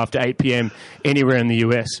anywhere out after 8 p.m. anywhere in the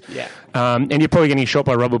US. Yeah. And you're probably getting shot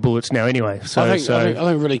by rubber bullets now anyway. So I think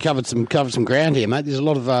we really covered some ground here, mate. There's a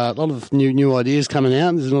lot of new ideas coming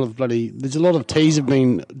out. There's a lot of T's have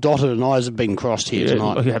been dotted and I's have been crossed here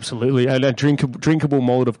tonight. Absolutely. And a drinkable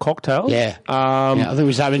Molotov cocktail. Yeah. I think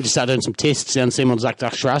we start doing some tests down Simon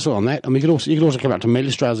Duckstrasse on that. And you could also come up to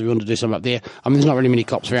Mielstrasse if you want to do something up there. I mean, there's not really many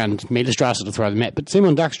cops around Mielstrasse to throw them at, but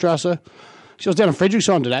Simon Duckstrasse. She was down in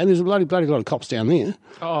Frederiksson today, and there's a bloody lot of cops down there.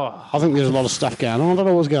 Oh, I think there's a lot of stuff going on. I don't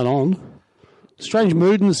know what's going on. Strange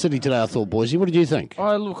mood in the city today, I thought, Boycey. What did you think?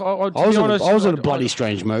 I was in a bloody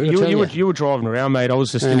strange mood. You were driving around, mate. I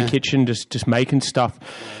was just in the kitchen, just making stuff.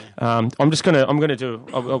 I'll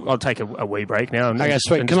take a wee break now. Okay,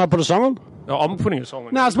 sweet. Can I put a song on? No, I'm putting a song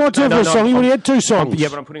on. No, it's my turn for a song. You already had two songs. Yeah,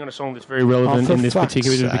 but I'm putting on a song that's very relevant in this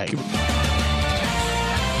particular. The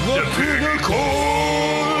Pinnacle.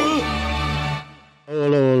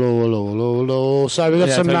 Hello. So we got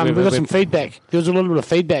some feedback. There was a little bit of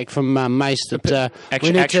feedback from Mace that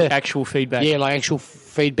actual feedback. Yeah, like actual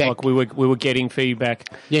feedback. Like we were getting feedback.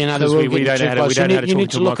 Yeah, no, we don't know how to talk to a microphone. You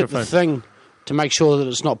need to look at the thing to make sure that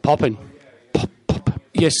it's not popping.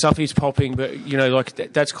 Yes, stuff is popping, but you know, like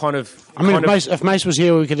that's kind of. I mean, if Mace was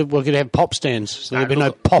here, we could have pop stands, so there'd be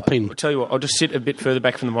no popping. I'll tell you what, I'll just sit a bit further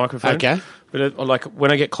back from the microphone. Okay. But like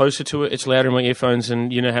when I get closer to it, it's louder in my earphones,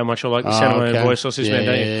 and you know how much I like the sound of my own voice. Don't you?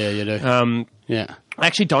 Yeah, you do. Yeah. I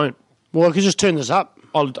actually don't. Well, I could just turn this up.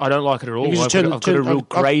 I don't like it at all. I've got a real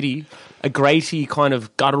graty kind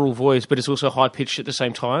of guttural voice, but it's also high pitched at the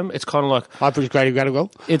same time. It's kind of like high pitched, graty,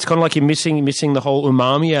 guttural. It's kind of like you're missing the whole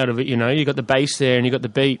umami out of it. You know, you got the bass there, and you got the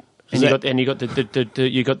beat. And you got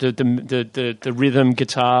the rhythm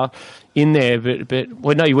guitar in there, but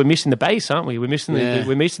we're missing the bass, aren't we? We're missing the bass.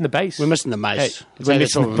 We're missing the mace. We're missing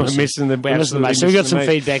the bass. So we got some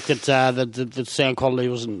feedback that the sound quality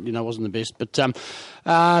wasn't the best. But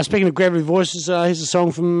speaking of gravity voices, here's a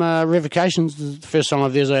song from Revocations, the first song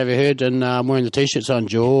of theirs I ever heard, and I'm wearing the t-shirt, so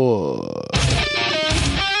enjoy.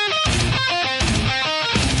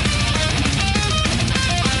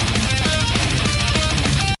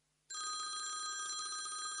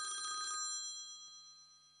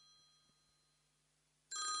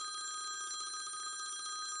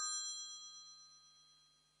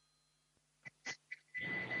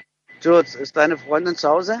 Jules, ist deine Freundin zu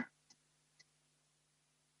Hause?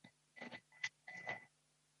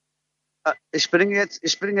 Ich bringe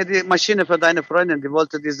die Maschine für deine Freundin. Die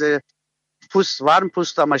wollte diese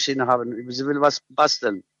Warmpustermaschine haben. Sie will was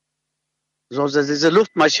basteln. So, diese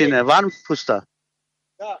Luftmaschine, Warmpuster.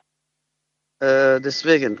 Ja.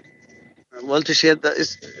 Deswegen wollte ich jetzt,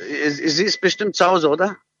 sie ist bestimmt zu Hause,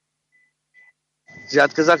 oder? Sie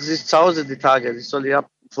hat gesagt, sie ist zu Hause die Tage. Ich soll ihr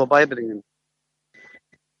vorbeibringen.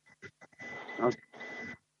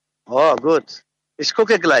 Oh, gut. Ich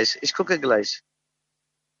gucke gleich.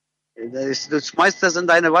 Du schmeißt das in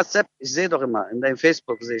deine WhatsApp. Ich sehe doch immer. In deinem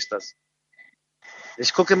Facebook sehe ich das.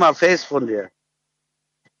 Ich gucke immer Face von dir.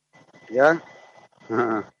 Ja?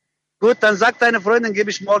 Gut, dann sag deine Freundin, gebe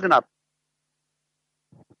ich morgen ab.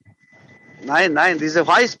 Nein, diese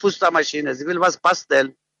Heißpustermaschine. Sie will was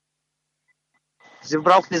basteln. Sie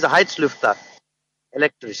braucht diese Heizlüfter.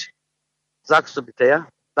 Elektrisch. Sagst du bitte, ja?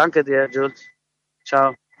 Danke dir, Jules.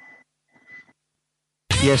 Ciao.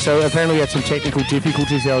 Yeah, so apparently we had some technical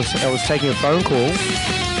difficulties. I was taking a phone call.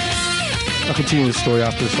 I'll continue the story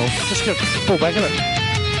after the song. Just go pull back in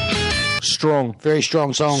it. Strong. Very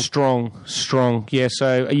strong song. Strong. Yeah,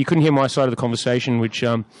 so you couldn't hear my side of the conversation, which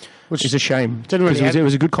is a shame. Didn't really it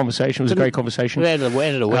was a good conversation. It was a great conversation. That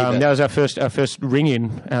was our first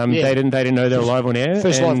ring-in. They didn't know they were live on air.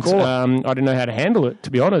 First live call. I didn't know how to handle it,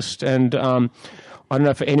 to be honest. And I don't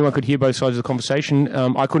know if anyone could hear both sides of the conversation.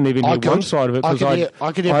 I couldn't even hear one side of it because I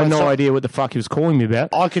had no idea what the fuck he was calling me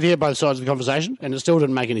about. I could hear both sides of the conversation, and it still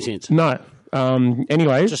didn't make any sense. No.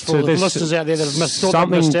 Anyway, just for the listeners out there that have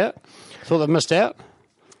missed out. Thought they've missed out.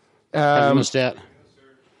 Missed out.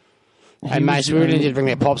 Hey, mate, we really need to bring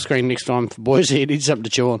that pop screen next time for Boycey. He needs something to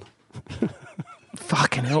chew on.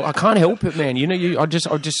 Fucking hell, I can't help it, man. You know, I just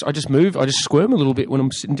move, I just squirm a little bit when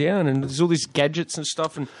I'm sitting down, and there's all these gadgets and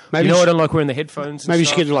stuff, and maybe I don't like wearing the headphones. Maybe you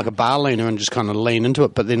should get like a bar leaner and just kind of lean into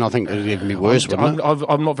it, but then I think it'd even be worse.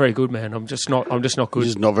 I'm not very good, man. I'm just not good. You're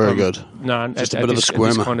just not very good. No, just a bit of a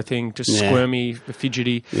squirmer, this kind of thing. Just squirmy,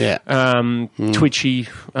 fidgety, twitchy.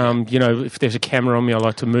 You know, if there's a camera on me, I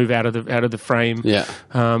like to move out of the frame. Yeah,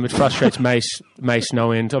 it frustrates Mace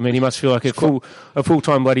no end. I mean, he must feel like a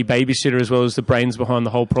full-time bloody babysitter as well as the brains behind the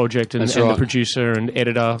whole project and the producer and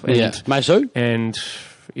editor. And, Mace who? And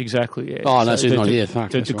exactly, yeah. Oh, no, so he's not here.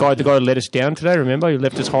 Fuck, the guy who let us down today, remember? He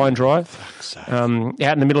left us high and dry. Out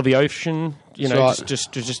in the middle of the ocean, you know,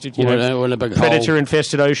 just we're in a big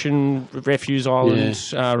predator-infested ocean, refuse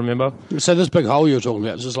islands, remember? So this big hole you're talking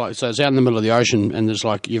about, it's like, so it's out in the middle of the ocean, and there's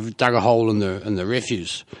like, you've dug a hole in the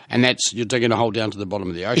refuse, and you're digging a hole down to the bottom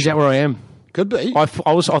of the ocean. Is that where I am? Could be. I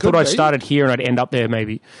thought I'd started here and I'd end up there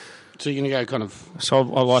maybe. So you're going to go kind of...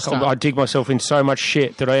 So I dig myself in so much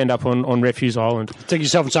shit that I end up on Refuse Island. Dig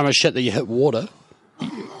yourself in so much shit that you hit water?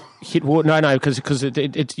 Hit water? No, because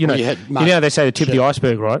it's you know how they say the tip of the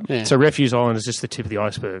iceberg, right? Yeah. So Refuse Island is just the tip of the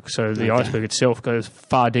iceberg. So the iceberg itself goes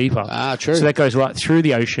far deeper. Ah, true. So that goes right through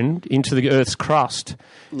the ocean into the Earth's crust,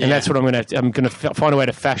 and that's what I'm going to find a way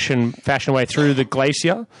to fashion a way through the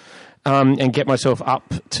glacier. And get myself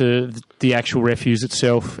up to the actual refuse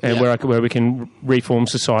itself, and where we can reform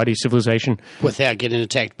society, civilization, without getting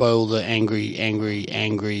attacked by all the angry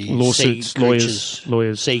lawsuits,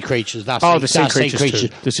 lawyers, sea creatures. The sea creatures.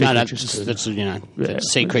 The sea creatures.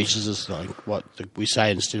 That's sea creatures is like what we say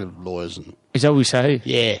instead of lawyers. Is that what we say?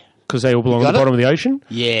 Yeah, because they all belong at the bottom of the ocean.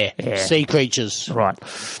 Yeah, sea creatures. Right.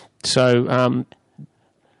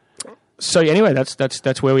 So anyway,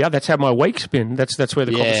 that's where we are. That's how my week's been. That's where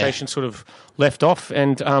the conversation sort of left off.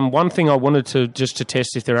 And one thing I wanted to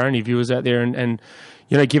test if there are any viewers out there, and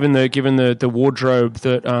you know, given the wardrobe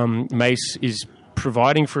that Mace is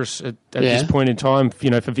providing for us at this point in time,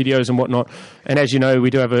 you know, for videos and whatnot. And as you know,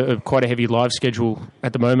 we do have quite a heavy live schedule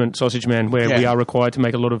at the moment, Sausage Man, where we are required to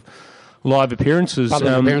make a lot of live appearances.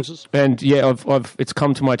 Public appearances. And it's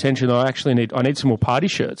come to my attention that I need some more party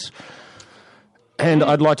shirts. And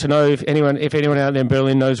I'd like to know if anyone out there in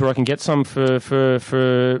Berlin knows where I can get some for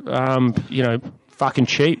fucking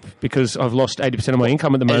cheap, because I've lost 80% of my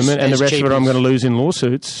income at the moment, and the rest of it I'm going to lose in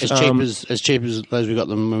lawsuits. As cheap as those we got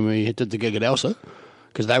them when we did the gig at Elsa,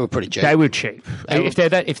 because they were pretty cheap. They were cheap. If they're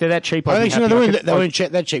that cheap, I think they weren't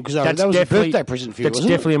that cheep, because that was a birthday present for you. That's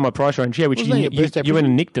definitely in my price range. Yeah, which you went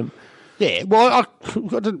and nicked them. Yeah, well, I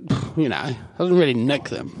didn't really nick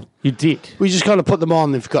them. You did. We just kind of put them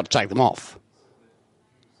on and forgot to take them off.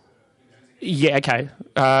 Yeah, okay.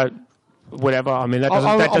 Whatever. I mean, that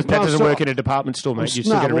doesn't work in a department store, mate. You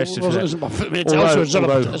still get arrested for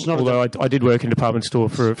that. Although I did work in a department store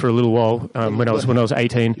for a little while when I was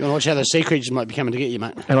 18. You want to watch how the sea creatures might be coming to get you,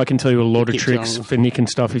 mate. And I can tell you a lot of tricks for nicking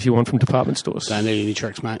stuff if you want from department stores. Don't need any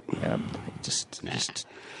tricks, mate. Yeah,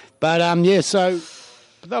 But so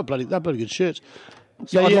they're bloody good shirts.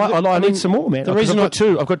 So I need some more, man. I've got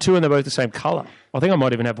two, and they're both the same colour. I think I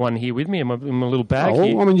might even have one here with me in my little bag.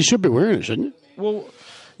 Here. I mean, you should be wearing it, shouldn't you? Well,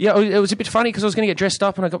 yeah, it was a bit funny because I was going to get dressed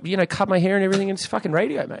up and I got cut my hair and everything. And it's fucking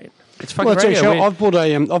radio, mate. It's fucking radio. Actually, I've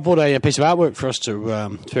bought a piece of artwork for us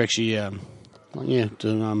to actually. What do you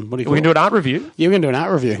call it? We can do an art review. Yeah, we're going to do an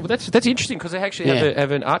art review. Well, that's interesting because they actually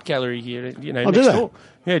have an art gallery here. You know, next door.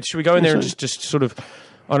 Yeah, should we go in there and just sort of?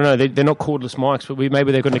 I don't know. They're not cordless mics, but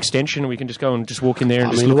maybe they've got an extension, and we can just go and just walk in there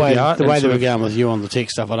and look at the art. The way that we're going with you on the tech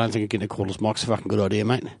stuff, I don't think getting a cordless mic's a fucking good idea,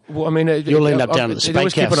 mate. Well, I mean, you'll end up down at the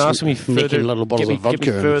steakhouse. Keep on asking me nicking little bottles of vodka,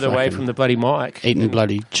 get me further away from the bloody mic, eating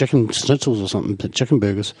bloody chicken schnitzels or something, chicken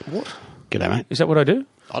burgers. What? G'day, mate. Is that what I do?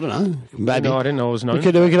 I don't know. Maybe. No, I didn't know it was known. We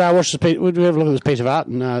could watch this piece. We'd have a look at this piece of art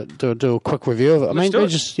and do a quick review of it. Let's do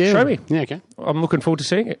it. Show me. Yeah, okay. I'm looking forward to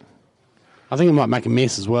seeing it. I think it might make a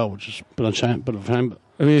mess as well, which is a bit of a shame. But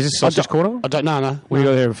I mean, is this Sausage Corner? I don't know. We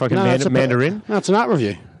go there, fucking Mandarin. No, it's an art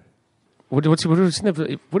review. What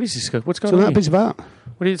is this? What's going on? It's a piece of art.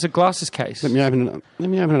 It's a glasses case. Let me open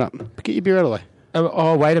it up. Get your beer out of the way.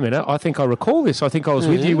 Oh, wait a minute. I think I recall this. I think I was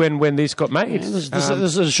with you when this got made.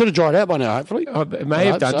 This should have dried out by now, hopefully. It may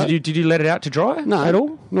have done. So. Did you let it out to dry? No. At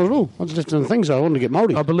all? Not at all. I just left it in the thing so I wanted to get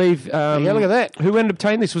mouldy. I believe... look at that. Who went and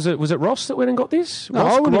obtained this? Was it Ross that went and got this? No,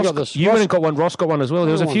 I went and got this. You went and got one. Ross got one as well.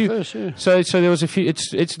 There was a few. First, yeah. So there was a few...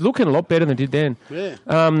 It's looking a lot better than it did then. Yeah.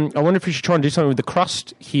 I wonder if we should try and do something with the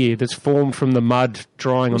crust here that's formed from the mud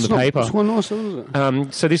drying on the paper. It's quite nice, isn't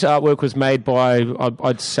it? So this artwork was made by,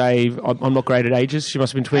 I'd say, I'm not great at ages. She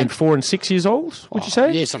must have been between 4 and 6 years old, would you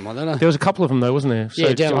say? Yeah, something like that. There was a couple of them, though, wasn't there? So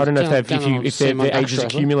I don't know if their ages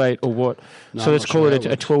accumulate or what. No, so let's call it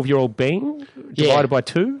a 12-year-old being divided by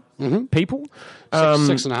 2 people.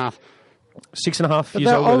 6.5. 6.5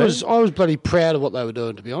 years old. I was bloody proud of what they were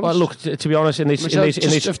doing, to be honest. Well, look, to be honest,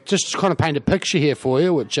 just kind of paint a picture here for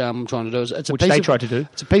you, which I'm trying to do. It's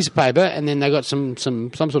a piece of paper, and then they got some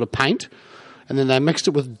sort of paint. And then they mixed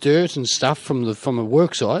it with dirt and stuff from a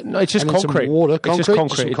work site. No, it's just Some concrete. water, It's just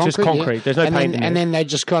concrete. Yeah. There's no paint in there. And then they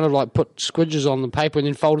just kind of like put squidges on the paper and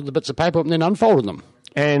then folded the bits of paper up and then unfolded them.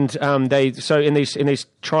 And in these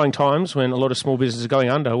trying times when a lot of small businesses are going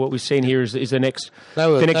under, what we've seen here is the next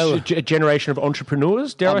generation of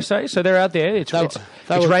entrepreneurs, dare I say. So they're out there. It's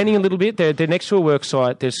raining a little bit. They're next to a work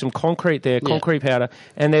site. There's some concrete there, concrete powder,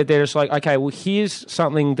 and they're just like, okay, well, here's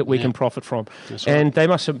something that we can profit from. Right. And they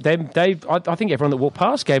must have. I think everyone that walked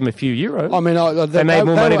past gave them a few euros. I mean, they made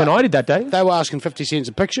more money than I did that day. They were asking 50 cents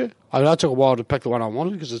a picture. I mean, I took a while to pick the one I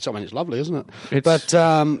wanted because it's lovely, isn't it?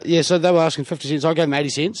 So they were asking 50 cents. I gave them 80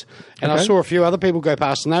 cents, and I saw a few other people go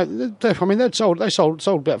past, and they sold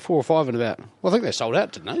about 4 or 5 in about. Well, I think they sold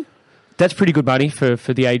out, didn't they? That's pretty good money for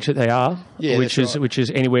the age that they are, which is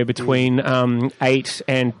anywhere between 8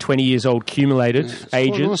 and 20 years old cumulated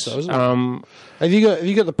ages. Nice though, isn't it? Have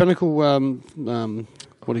you got the Pinnacle?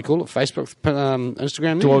 What do you call it? Facebook,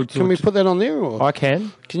 Instagram. There? Can we put that on there? Or? I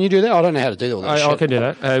can. Can you do that? I don't know how to do all that. I can do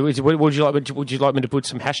that. Would you like me to put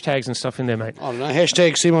some hashtags and stuff in there, mate? I don't know.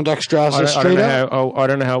 Hashtag Simon Duckstrasse Street. I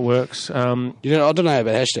don't know how it works. I don't know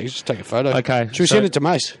about hashtags. Just take a photo. Okay. Should we send it to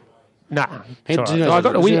Mace? Nah.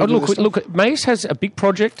 Look, Mace has a big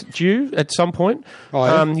project due at some point. Oh,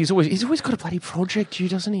 yeah? He's always got a bloody project due,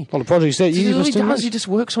 doesn't he? Well, the project's that he does. He just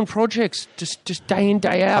works on projects, just day in,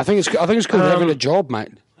 day out. I think it's called having a job, mate.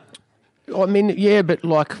 I mean, yeah, but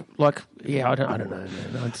I don't know.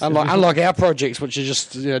 Man. Unlike our projects, which are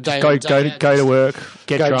just day go to work,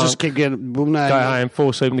 get drunk, just keep getting go home, fall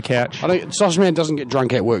asleep on the couch. I think Sausage Man doesn't get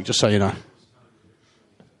drunk at work, just so you know.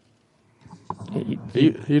 Are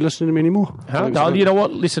you listening to me anymore? Huh? No, you know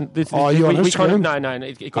what? Listen. You on Instagram?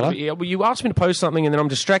 No. You asked me to post something, and then I'm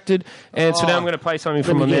distracted, and so now I'm going to play something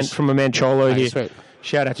from a man Cholo here. Sweet.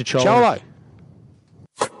 Shout out to Cholo. Cholo.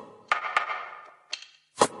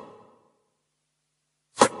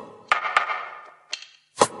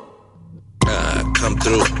 Come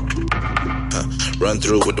through, run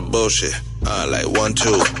through with the bullshit. Like 1,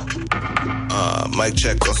 2. Mic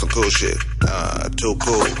check on some cool shit. Too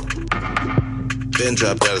cool. Been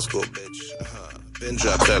dropped out of school, bitch. Been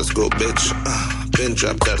dropped out of school, bitch. Been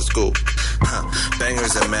dropped out of school.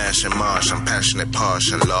 Bangers and mash and marsh. I'm passionate,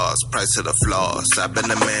 partial lost. Price of the flaws. I've been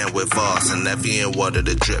a man with Voss and Evian water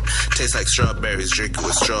to drip. Tastes like strawberries, drink it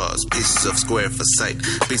with straws. Pieces of square for sight.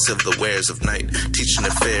 Beasts of the wares of night. Teaching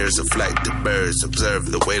affairs of flight. The birds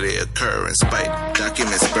observe the way they occur in spite.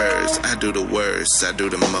 Documents birds. I do the worst. I do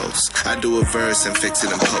the most. I do a verse and fix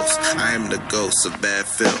it in post. I am the ghost of bad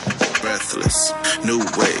film. Breathless. New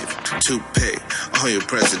wave. Toupee. On your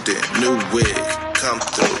president. New wig. Come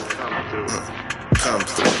through. Come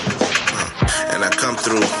through. And I come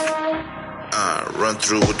through. Run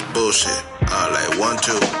through with the bullshit. Like 1,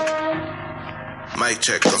 2. Mic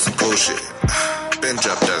check on some cool shit. Been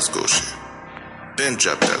dropped out of school shit. Been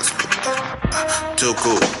dropped out of school. Too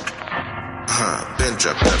cool. Been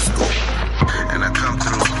dropped out of school. And I come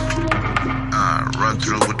through. Run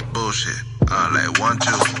through with the bullshit. Like 1,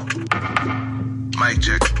 2. Mic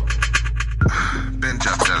check. Been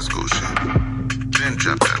dropped out of school shit. Been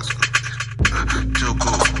dropped out of school. Too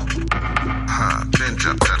cool. Been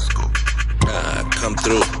dropped out of school. Come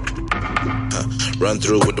through. Run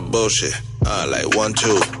through with the bullshit. Like 1,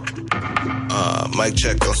 2. Mic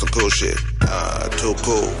check on some cool shit. Too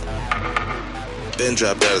cool. Been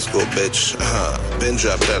dropped out of school, bitch. Been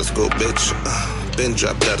dropped out of school, bitch. Been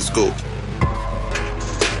dropped out of school.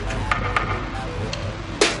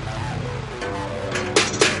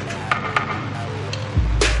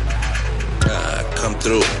 Come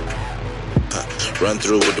through. Run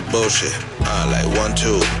through with the bullshit. Like 1,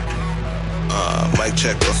 2. Mic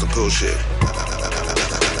check on some cool shit.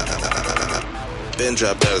 Been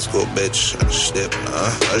dropped out of school, bitch. I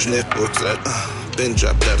snip, what's that? Been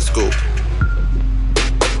dropped out of school.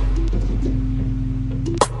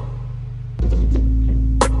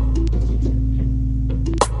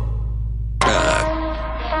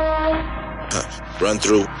 Run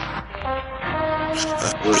through.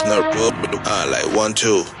 Where's no like 1,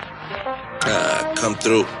 2. Come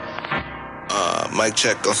through. Mic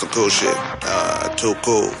check on some cool shit. Too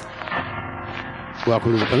cool.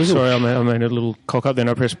 Welcome to the Pinnacle. Sorry, I made a little cock up then.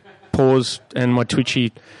 I pressed pause and my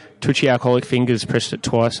twitchy alcoholic fingers pressed it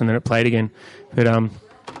twice and then it played again. But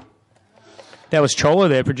that was Cholo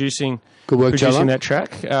there producing that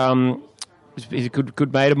track. He's a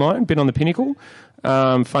good mate of mine, been on the Pinnacle.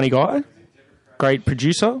 Funny guy, great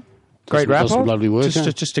producer, great rapper. Lovely work,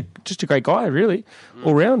 just a great guy, really,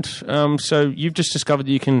 all round. So you've just discovered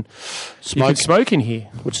that you can smoke in here,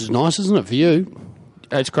 which is nice, isn't it, for you?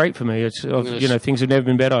 It's great for me. It's things have never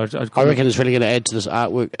been better. I reckon it's really going to add to this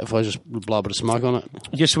artwork if I just blow a bit of smoke on it.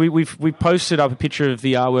 Yes, we posted up a picture of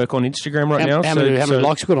the artwork on Instagram now. How many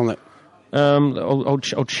likes you got on that?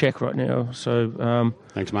 I'll check right now. So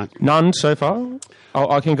thanks, mate. None so far.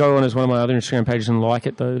 I can go on as one of my other Instagram pages and like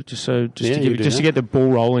it though, just to get the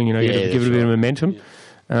ball rolling. Give it a bit of momentum.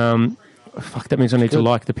 Yeah. Fuck, that means I need to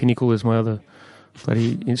like the Pinnacle as my other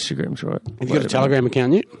bloody Instagrams, right? Have you got a Telegram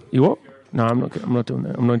account yet? You what? No, I'm not doing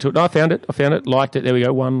that. I'm not into it. No, I found it. Liked it. There we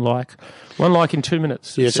go. One like in 2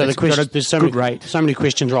 minutes. Yeah. So there's so many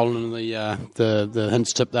questions rolling in the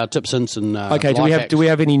hints tips hints and. Okay. Do we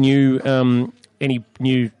have any new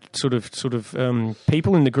sort of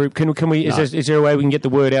people in the group? Can we? No. Is there a way we can get the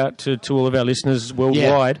word out to all of our listeners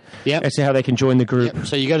worldwide as to how they can join the group? Yep.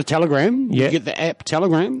 So you go to Telegram. You get the app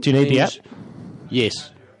Telegram. Do you need the app? Yes.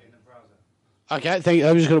 Okay, thank you.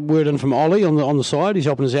 I've just got a word in from Ollie on the side. He's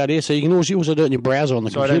helping us out here. So you can also do it in your browser on the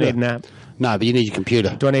computer. So I don't need an app? No, but you need your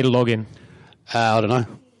computer. Do I need a login? I don't know.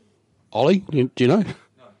 Ollie, do you know?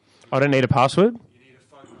 I don't need a password?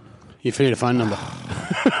 You need a phone number.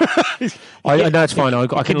 No, it's fine.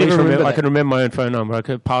 I can remember my own phone number.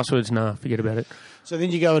 Passwords, nah, forget about it. So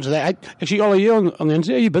then you go into that. Actually, Ollie, you on the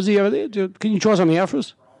internet? Are you busy over there? Can you try something out for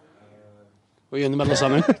us? Were you in the middle of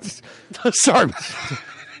something? Sorry.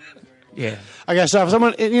 Yeah. Okay, so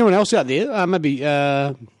for anyone else out there, maybe,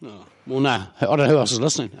 well, no, I don't know who else is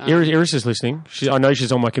listening. Iris is listening. I know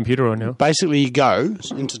she's on my computer right now. Basically, you go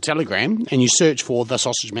into Telegram and you search for The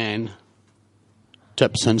Sausage Man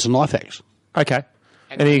tips, hints, and life hacks. Okay.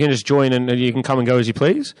 And then you can just join and you can come and go as you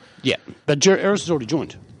please? Yeah. But Iris has already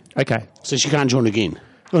joined. Okay. So she can't join again.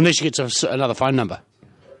 Unless she gets another phone number,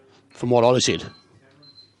 from what Ollie said.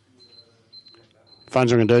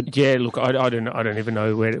 Phones are going to do it. Yeah, look, I don't even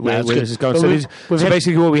know where this is going. So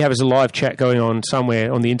basically what we have is a live chat going on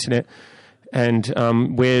somewhere on the internet, and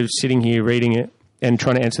we're sitting here reading it and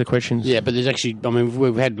trying to answer the questions. Yeah, but there's actually,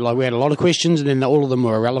 we had a lot of questions, and then all of them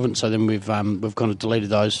were irrelevant. So then we've kind of deleted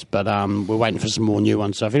those, but we're waiting for some more new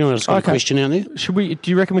ones. So if anyone else got a question out there, do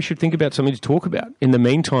you reckon we should think about something to talk about in the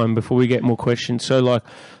meantime before we get more questions? So like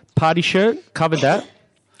party shirt, covered that.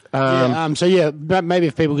 Maybe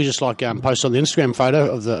if people could just post on the Instagram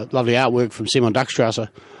photo of the lovely artwork from Simon Duckstrasse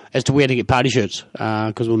as to where to get party shirts,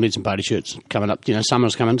 because we'll need some party shirts coming up.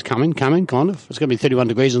 Summer's coming, kind of. It's going to be 31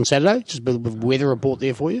 degrees on Saturday. Just a weather report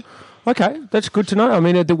there for you. Okay, that's good to know. I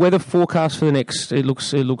mean, the weather forecast for the next it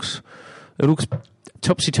looks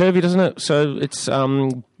topsy turvy, doesn't it? So it's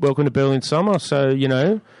welcome to Berlin summer. So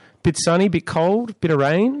bit sunny, bit cold, bit of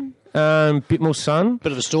rain, bit more sun,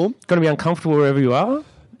 bit of a storm. Going to be uncomfortable wherever you are.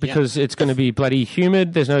 Because it's going to be bloody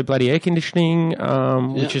humid. There's no bloody air conditioning,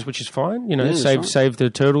 which is fine. Save the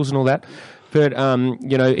turtles and all that. But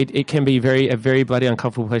it can be a very bloody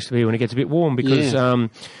uncomfortable place to be when it gets a bit warm because all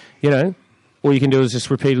you can do is just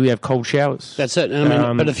repeatedly have cold showers. That's it.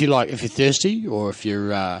 But if you're thirsty, or if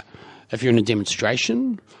you're in a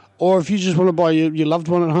demonstration, or if you just want to buy your loved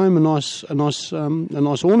one at home a nice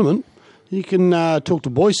ornament, you can talk to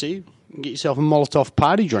Boycey and get yourself a Molotov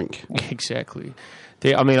party drink. Exactly.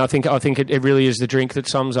 I think it really is the drink that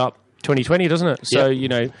sums up 2020, doesn't it? So,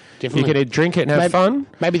 definitely. You can drink it and have fun.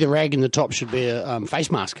 Maybe the rag in the top should be a face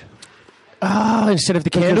mask. Instead of the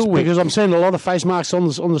candle wick. Because I'm seeing a lot of face masks on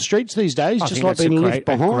the streets these days, just like being left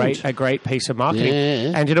behind. A great piece of marketing.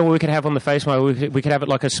 Yeah. And what we could have on the face mask? We could have it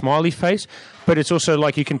like a smiley face, but it's also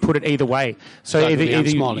like you can put it either way. So either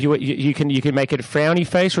you can make it a frowny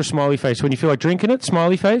face or a smiley face. When you feel like drinking it,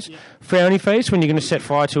 smiley face. Yeah. Frowny face when you're going to set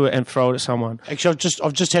fire to it and throw it at someone. Actually,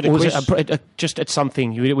 I've just had a question. Just at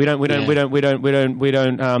something. We don't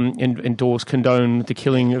endorse, condone the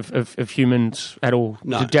killing of humans at all.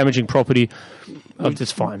 No. Damaging property.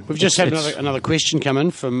 It's fine. We've just had another question come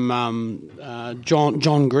in from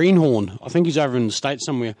John Greenhorn. I think he's over in the States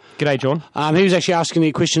somewhere. G'day, John. He was actually asking me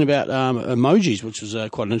a question about emojis, which was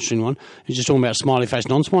quite an interesting one. He's just talking about smiley face,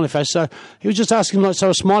 non-smiley face. So he was just asking, like,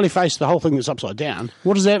 so a smiley face, the whole thing that's upside down,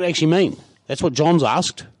 what does that actually mean? That's what John's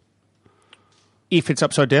asked. If it's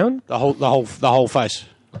upside down? The whole face.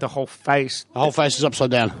 The whole face. The whole face is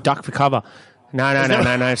upside down. Duck for cover.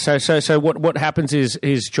 No. So what happens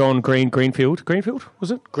is John Greenfield,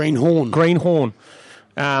 was it? Greenhorn. Greenhorn.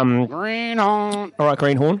 All right,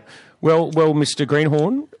 Greenhorn. Well, Mr.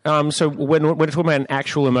 Greenhorn. So when we're talking about an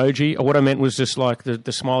actual emoji, what I meant was just like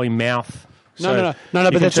the smiley mouth. No.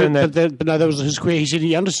 But that was his query. He said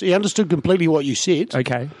he understood completely what you said.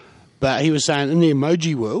 Okay. But he was saying in the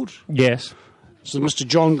emoji world. Yes. So Mr.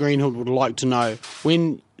 John Greenhood would like to know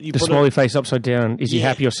when you put the smiley face upside down. Is he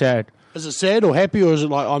happy or sad? Is it sad or happy, or is it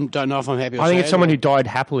like I don't know if I'm happy or sad? I think it's someone who died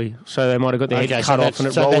happily, so they might have got their head cut off and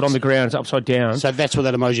it rolled on the ground. It's upside down. So that's what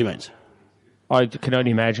that emoji means. I can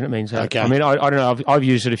only imagine it means that. Okay. I mean, I don't know. I've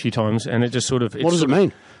used it a few times, and it just sort of. What does it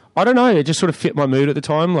mean? I don't know. It just sort of fit my mood at the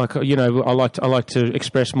time. Like, you know, I like to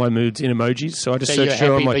express my moods in emojis. So I just searched it.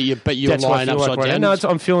 I'm like, but you're lying upside down. No,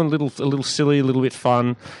 I'm feeling a little silly, a little bit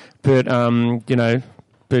fun, but you know.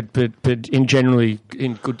 But in generally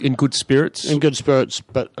in good spirits. In good spirits,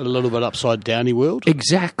 but a little bit upside downy world.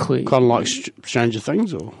 Exactly. Kind of like Stranger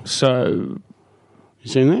Things, or so. You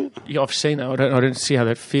seen that? Yeah, I've seen that. I don't see how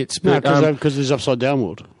that fits. But, because there's upside down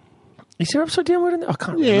world. Is there upside down world in there? I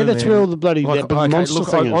can't. Yeah, remember, that's where all the bloody monster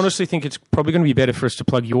thing is. I honestly think it's probably going to be better for us to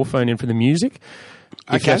plug your phone in for the music,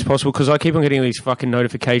 if that's possible, because I keep on getting these fucking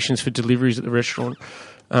notifications for deliveries at the restaurant.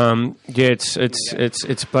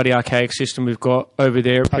 It's bloody archaic system we've got over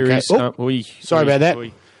there. Okay. Sorry about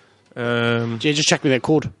that. Just check with that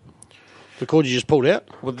cord. The cord you just pulled out.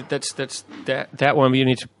 Well, that's that one. But you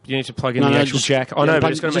need to plug in the actual jack. I know,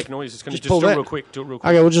 but it's going to make noise. It's going to just do it real quick.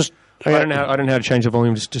 Okay, we'll just. Okay. I don't know how to change the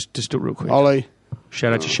volume. Just do it real quick. Ollie.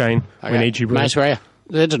 Shout out to Shane. Okay. We need you, bro. Nice, where are you?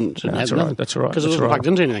 That didn't that's all right. That's all right. Because it wasn't plugged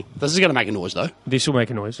into anything. This is going to make a noise, though. This will make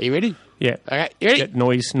a noise. Are you ready? Yeah. Okay. You ready?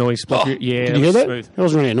 Noise. Oh, yeah. Did you hear that? Smooth. That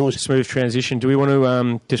wasn't really a noise. Smooth transition. Do we want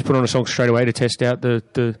to just put on a song straight away to test out the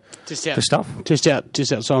stuff? Test out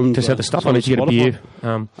some. Test out the stuff. I need to get a beer.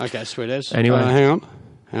 Okay, sweet as. Anyway, hang on.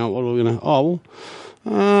 What are we going to? Oh,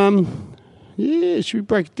 well, yeah. Should we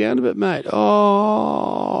break it down a bit, mate? You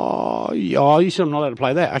said I'm not allowed to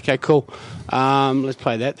play that. Okay, cool. Let's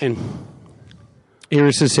play that then.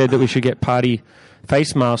 Iris has said that we should get party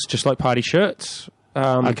face masks, just like party shirts.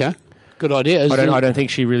 Okay, good idea. I don't think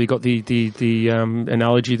she really got the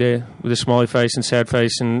analogy there with a smiley face and sad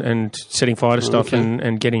face and setting fire to stuff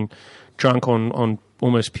and getting drunk on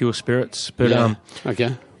almost pure spirits. But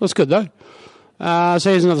okay, that's good though.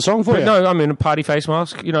 So here's another song for you. No, I mean a party face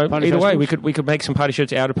mask. You know, either way, mask? we could make some party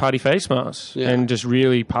shirts out of party face masks and just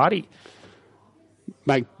really party.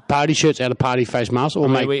 Make party shirts out of party face masks, or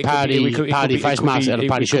make party face masks out of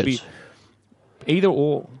party shirts. Either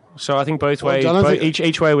or. So I think both ways.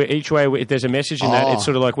 Each way, if there's a message in that, it's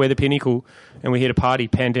sort of like we're the Pinnacle and we're here to party,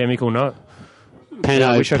 pandemic or no.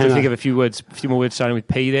 I wish I could think of a few more words starting with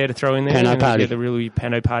P there to throw in there. Pano party. The really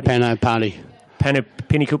Pano party. Pano party.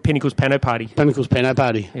 Pinnacle's Pano party. Pinnacle's Pano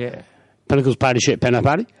party. Yeah. Pinnacle's party shirt Pano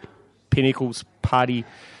party. Pinnacle's party.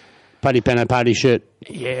 Pano party shirt.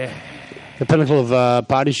 Yeah. The Pinnacle of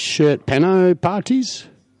party shirt Pano parties.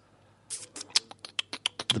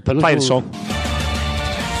 The Pinnacle. Play the song.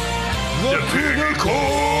 The Pinnacle!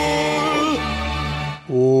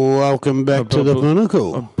 Welcome back to the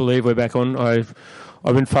Pinnacle. I believe we're back on. I've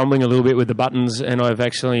been fumbling a little bit with the buttons, and I've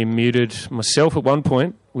actually muted myself at one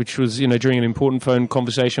point, which was during an important phone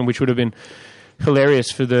conversation, which would have been hilarious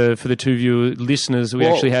for the two of you listeners we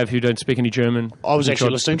actually have who don't speak any German. I was actually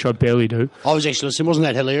listening. Which I barely do. I was actually listening. Wasn't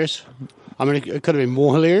that hilarious? I mean, it could have been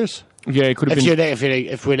more hilarious. Yeah, it could have been.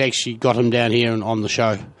 If we'd actually got him down here and on the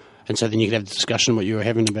show, and so then you could have the discussion what you were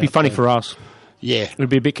having about. It'd be funny for us. Yeah. It would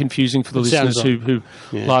be a bit confusing for the listeners who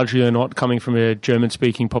largely are not coming from a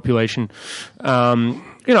German-speaking population. I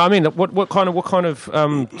mean, what kind of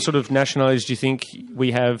sort of nationalities do you think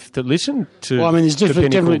we have that listen to? Well, I mean, there's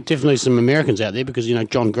definitely some Americans out there because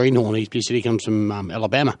John Greenhorn, he said he comes from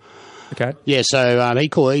Alabama. Okay. Yeah, so he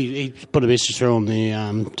put a message through on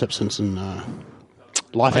the Tipsons and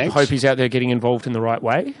Life Hacks. I hope he's out there getting involved in the right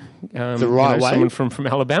way. The right way. Someone from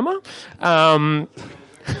Alabama.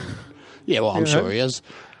 Yeah, well, I'm sure he is.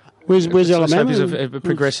 Where's Alabama? He's a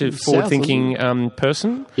progressive, forward-thinking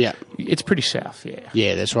person. Yeah. It's pretty south, yeah.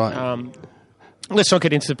 Yeah, that's right. Let's not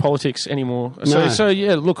get into the politics anymore. No. So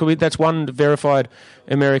yeah, look, that's one verified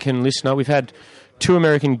American listener. We've had 2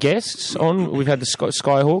 American guests on. We've had the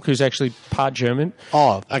Skyhawk, who's actually part German.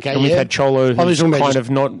 Oh, okay. And we've had Cholo, who's kind of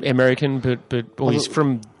not American, but he's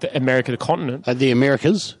from America, the continent. The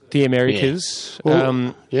Americas. The Americas.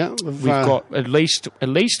 Yeah. We've got at least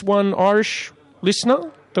one Irish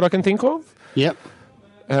listener that I can think of. Yep.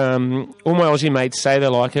 All my Aussie mates say they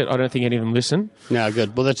like it. I don't think any of them listen. No,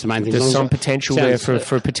 good. Well, that's the main thing. There's some potential there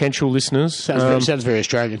for potential listeners. Sounds very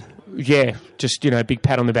Australian. Yeah, just, big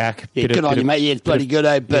pat on the back. Yeah, good on you, mate. Yeah, it's bloody good,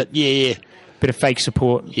 eh? But, yeah. Bit of fake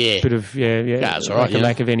support. Yeah. Bit of, That's all right, a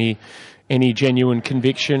lack of any genuine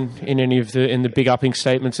conviction in any of the big upping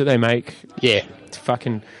statements that they make. Yeah. It's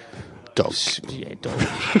fucking... Dogs. Yeah,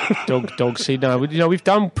 dog seed. No, we've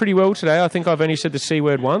done pretty well today. I think I've only said the C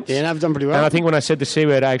word once. Yeah, I've done pretty well. And I think when I said the C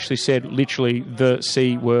word, I actually said literally the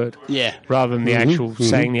C word. Yeah. Rather than the actual,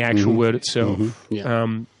 saying the actual word itself. Yeah.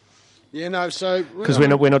 Yeah, no, so... Because we're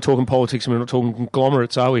not talking politics and we're not talking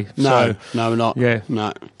conglomerates, are we? No, we're not. Yeah.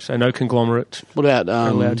 No. So no conglomerate what about, are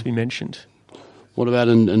allowed to be mentioned. What about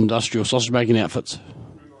industrial sausage-making outfits?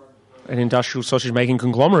 An industrial sausage-making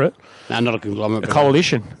conglomerate? No, not a conglomerate. A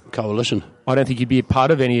coalition. Coalition. I don't think you'd be a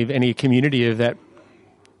part of any community of that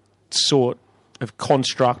sort of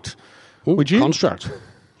construct. Would you? Construct.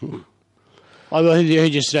 I heard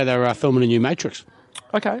you say they were filming a new Matrix.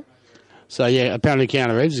 Okay. So, yeah, apparently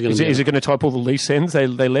Keanu Reeves is going to be... Is it going to type all the loose ends they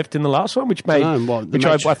left in the last one? Which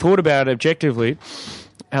I thought about objectively,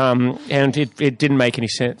 and it didn't make any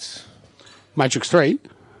sense. Matrix 3?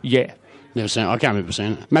 Yeah. Never seen it. I can't remember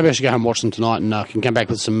seeing it. Maybe I should go home and watch them tonight and can come back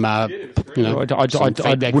with some, I don't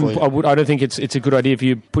think it's a good idea if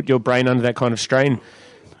you put your brain under that kind of strain,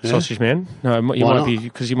 sausage man. No, you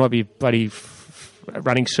might be bloody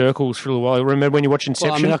running circles for a little while. Remember when you watch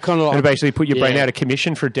Inception? Well, I kind of like, and basically put your brain out of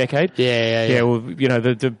commission for a decade. Yeah. Well,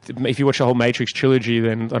 if you watch the whole Matrix trilogy,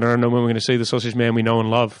 then I don't know when we're going to see the sausage man we know and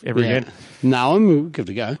love ever again. No, I'm good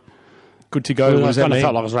to go. Good to go. I kind of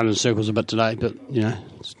felt like I was running in circles a bit today, but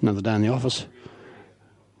it's another day in the office.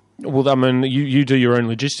 Well, I mean, you do your own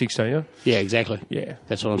logistics, don't you? Yeah, exactly. Yeah,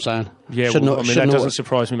 that's what I'm saying. Yeah, that doesn't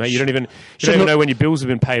surprise me, mate. You don't even know when your bills have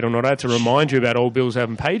been paid or not. I had to remind you about all bills I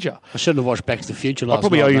haven't paid you. I shouldn't have watched Back to the Future last night. I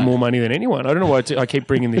probably owe you more money than anyone. I don't know why I keep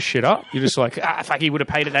bringing this shit up. You're just like, fuck, he would have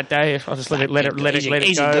paid it that day. I'll just let it go.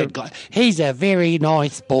 He's a good guy. He's a very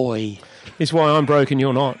nice boy. It's why I'm broke and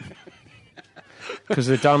you're not. Because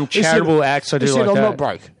the dumb charitable acts I do like that. I'm not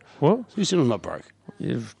broke. What? You said I'm not broke.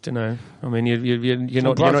 You don't know. I mean, you're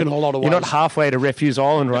not halfway to Refuse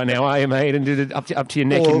Island right now, are you, mate? And did it up to your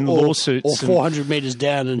neck in lawsuits. Or 400 metres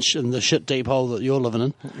down in the shit deep hole that you're living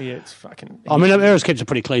in. Yeah, it's fucking... I mean, Eris keeps it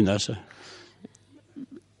pretty clean, though, so...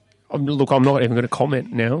 Look, I'm not even going to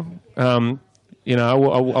comment now. I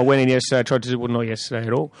went in yesterday. I tried to do... Well, not yesterday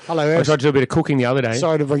at all. Hello, Eris. I tried to do a bit of cooking the other day.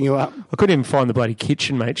 Sorry to bring you up. I couldn't even find the bloody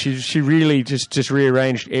kitchen, mate. She really just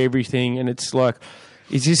rearranged everything, and it's like...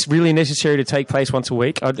 Is this really necessary to take place once a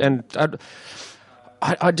week? I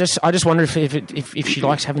just wonder if she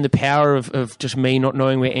likes having the power of just me not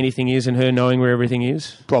knowing where anything is and her knowing where everything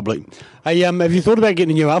is. Probably. Hey, have you thought about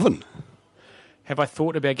getting a new oven? Have I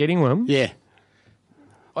thought about getting one? Yeah.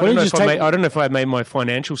 I don't know if I made my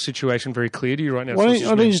financial situation very clear to you right now. Why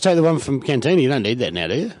don't you just take the one from Cantina? You don't need that now,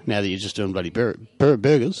 do you? Now that you're just doing bloody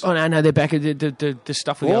burgers. Oh, no, they're back at the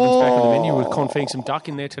stuff with the oven's back on the menu with confitting some duck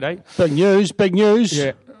in there today. Big news.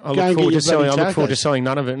 Yeah. I look forward to selling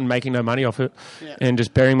none of it and making no money off it, and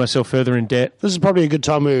just burying myself further in debt. This is probably a good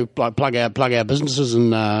time we plug our businesses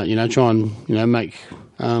and try and make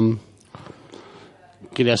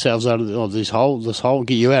get ourselves out of this hole,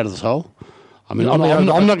 get you out of this hole. I mean,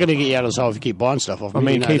 I'm not going to get you out of this hole if you keep buying stuff off me. I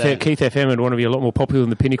mean, Keith FM would want to be a lot more popular than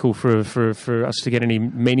the Pinnacle for us to get any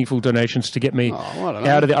meaningful donations to get me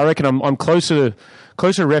out of there. I reckon I'm closer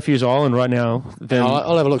to Refuse Island right now than...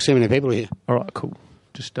 I'll have a look, see how many people are here. All right, cool.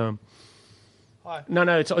 Just Hi. No,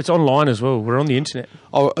 it's online as well. We're on the internet.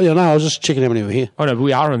 Oh, yeah, no, I was just checking how many were here. Oh no,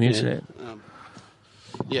 we are on the internet.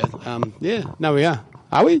 No, we are.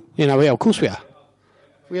 Are we? Yeah, no, we are. Of course we are.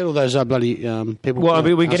 We had all those bloody people. Well,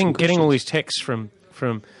 we're getting all these texts from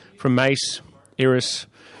Mace, Iris,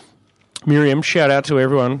 Miriam. Shout out to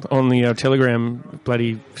everyone on the Telegram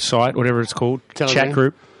bloody site, whatever it's called, Telegram? Chat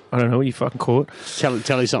group. I don't know what you fucking call it.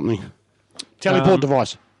 Tell you something. Teleport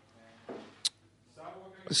device.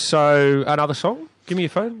 So another song. Give me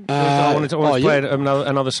your phone. I wanted to play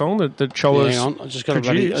another song that Cholo's hang on. I just got to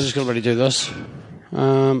ready do this.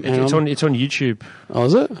 It's on YouTube. Oh,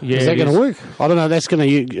 is it? Yeah. Is that going to work? I don't know. That's going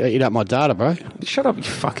to eat up my data, bro. Shut up, you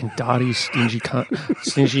fucking data, stingy cunt.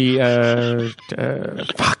 Stingy,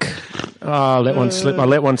 fuck. Oh, let one slip. I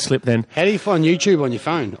let one slip then. How do you find YouTube on your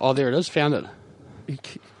phone? Oh, there it is. Found it.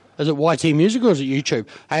 Is it YT Music or is it YouTube?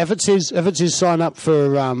 Hey, if it says sign up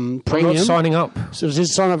for premium, I'm not signing up. So if it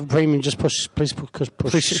says sign up for premium, just push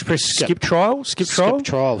skip trial. Skip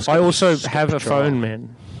trial. I also have a phone,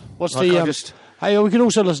 man. What's Hey, we can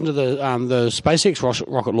also listen to the SpaceX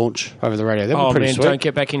rocket launch over the radio. That'd be pretty sweet. Don't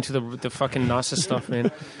get back into the fucking NASA stuff,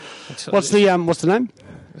 man. What's the name?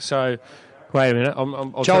 So, wait a minute.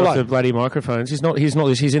 I'll turn off the bloody microphones. He's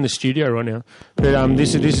in the studio right now. But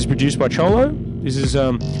this is produced by Cholo. This is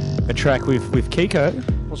a track with Kiko.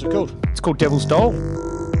 What's it called? It's called Devil's Doll.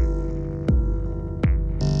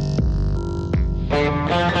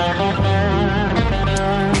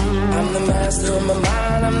 I'm the master of my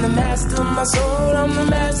mind, I'm the master of my soul, I'm the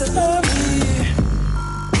master of me.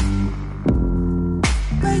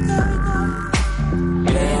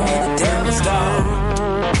 Playing with the devil's doll.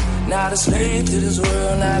 Not a slave to this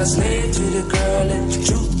world, not a slave to the girl. Let the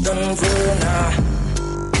truth unfurl now.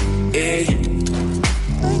 Hey.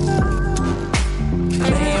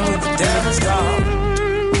 Playing with the devil's doll.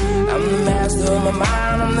 I'm the master of my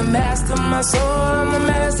mind, I'm the master of my soul, I'm the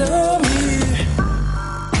master of me.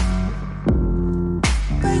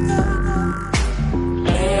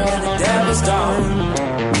 Devil's doll.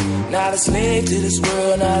 Not a slave to this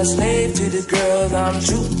world, not a slave to the girls. I'm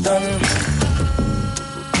truth done.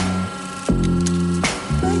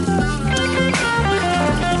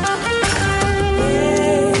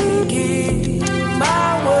 Making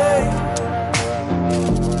my way,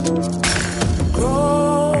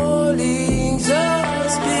 crawling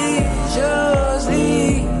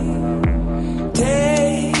suspiciously,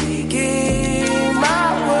 taking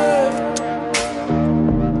my word.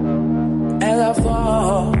 As I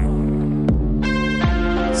fall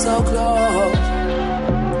so close,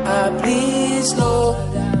 I please slow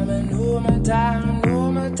down and know my time,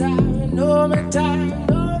 know my time, know my time.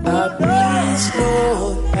 I please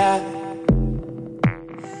slow down.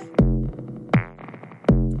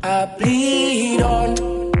 I bleed on.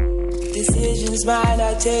 Decisions mine,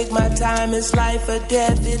 I take my time. It's life or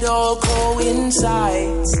death, it all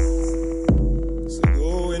coincides. So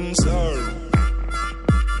go inside.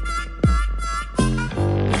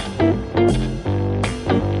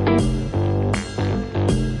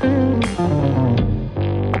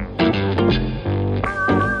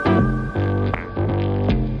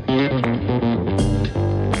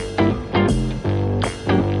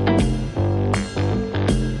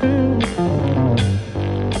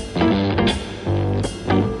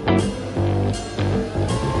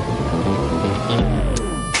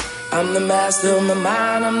 I'm the master of my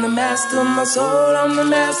mind, I'm the master of my soul, I'm the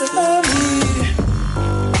master of me.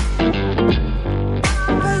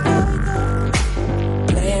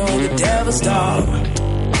 Playing with the devil's doll.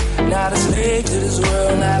 Not a slave to this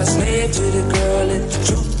world, not a slave to the girl. Let the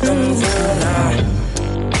truth unfurl now.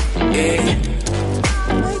 Yeah.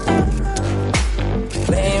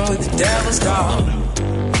 Playing with the devil's doll.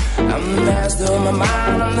 I'm the master of my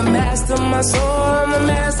mind, I'm the master of my soul, I'm the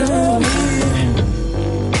master of me.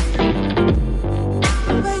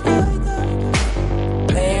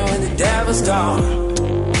 Devil's doll.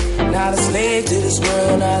 Not a slave to this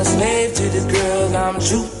world, not a slave to the girls. I'm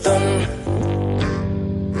truth done.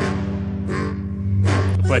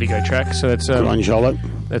 Way to go track. So that's Cholo.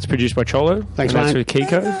 That's produced by Cholo. Thanks, and mate. that's with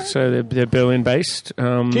Kiko. So they're Berlin based.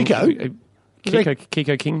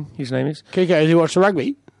 Kiko King, his name is. Kiko, has he watched the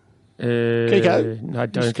rugby? Kiko? I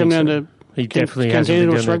don't think so. He definitely hasn't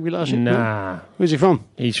been down rugby last year. Nah. Where's he from?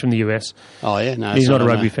 He's from the US. Oh, yeah? No. He's not a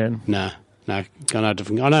rugby fan. No, I know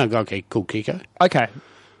different. I know a guy called Kiko. Okay.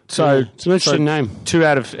 So it's an interesting name. 2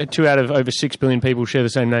 out of over 6 billion people share the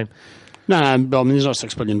same name. No, I mean, there's not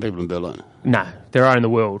 6 billion people in Berlin. No, there are in the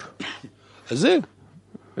world. Is there?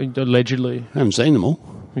 Allegedly. I haven't seen them all.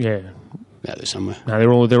 Yeah. Yeah, they're somewhere.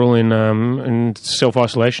 No, they're all in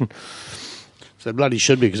self-isolation. So they bloody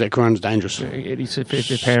should be, because that corona's dangerous.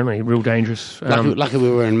 It's apparently real dangerous. Lucky we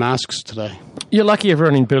were wearing masks today. You're lucky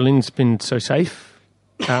everyone in Berlin's been so safe.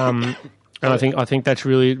 And I think that's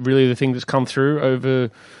really the thing that's come through over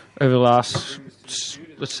the last,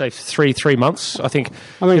 let's say, three months. I think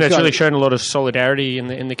it's really shown a lot of solidarity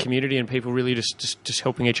in the community, and people really just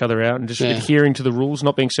helping each other out and just adhering to the rules,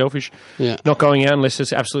 not being selfish, not going out unless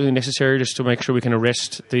it's absolutely necessary, just to make sure we can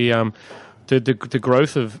arrest the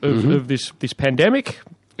growth of this pandemic.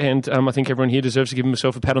 And I think everyone here deserves to give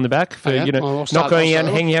himself a pat on the back for not going out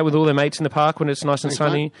and hanging out with all their mates in the park when it's nice and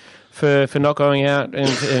sunny, for not going out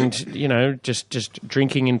and just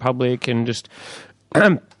drinking in public and just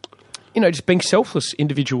just being selfless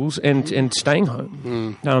individuals and staying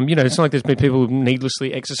home. It's not like there's been people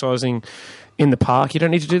needlessly exercising in the park. You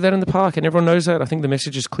don't need to do that in the park, and everyone knows that. I think the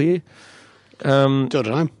message is clear. Do it at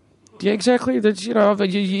home. Yeah, exactly. That's, you know,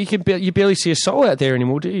 you barely see a soul out there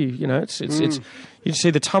anymore, do you? You know, it's you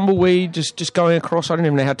see the tumbleweed just going across. I don't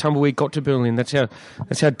even know how tumbleweed got to Berlin. That's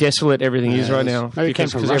how desolate everything is right now. Maybe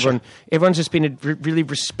because everyone's just been really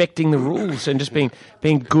respecting the rules and just being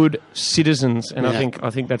good citizens. And I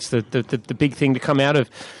think that's the big thing to come out of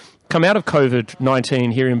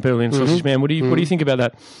COVID-19 here in Berlin. Sausage Man, what do you think about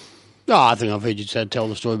that? Oh, I think I've heard you tell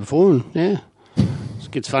the story before, and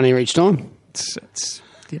it gets funnier each time. It's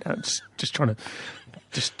you know, it's just trying to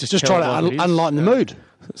just trying to unlighten the mood.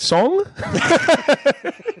 Song?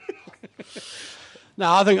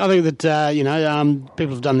 No, I think that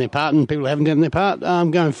people have done their part and people haven't done their part.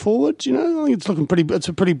 Going forward, you know, I think it's looking pretty. It's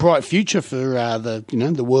a pretty bright future for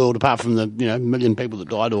the world. Apart from the million people that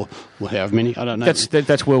died or however many, I don't know.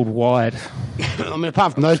 That's worldwide. I mean,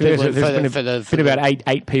 apart from those people, there's been about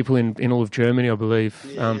eight people in all of Germany, I believe.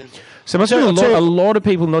 Yeah. So must have been a lot of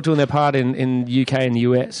people not doing their part in the UK and the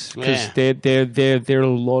US because there are a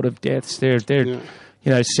lot of deaths. There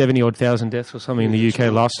 70-odd thousand deaths or something in the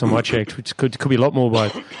UK last time I checked, which could be a lot more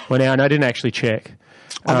by now. And I didn't actually check.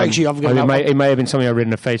 It may have been something I read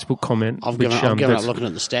in a Facebook comment. I've given up looking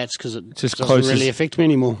at the stats because it just doesn't really affect me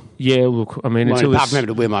anymore. Yeah, look, I mean, apart from having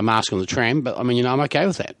to wear my mask on the tram, but I mean, I'm okay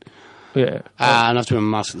with that. Yeah, and I have to wear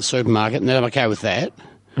my mask at the supermarket, and then I'm okay with that.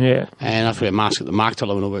 Yeah. And I have to wear a mask at the market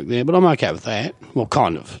when I work there, but I'm okay with that. Well,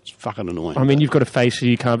 kind of. It's fucking annoying. I mean, you've got a face so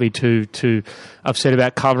you can't be too upset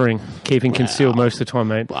about keeping concealed most of the time,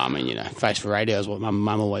 mate. Well, I mean, face for radio is what my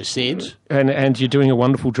mum always said. And you're doing a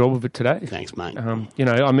wonderful job of it today. Thanks, mate.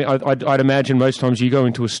 I'd imagine most times you go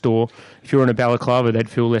into a store, if you're in a balaclava, they'd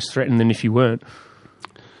feel less threatened than if you weren't.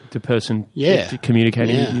 The person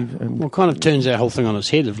communicating with you. Well, it kind of turns that whole thing on its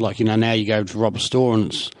head of now you go to rob a store and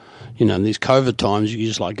it's... in these COVID times, you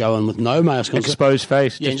just go in with no mask on. Exposed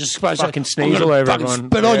face. Yeah, just fucking sneeze all over everyone.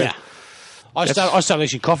 Spit on you. I started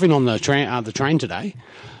actually coughing on the train today.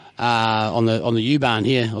 On the U-Bahn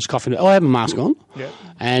here, I was coughing. I had my mask on. Yeah.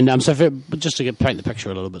 And just to paint the picture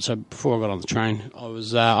a little bit. So before I got on the train,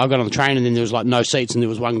 I got on the train and then there was no seats and there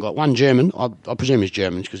was one German. I presume he's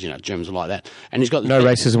German because Germans are like that. And he's got no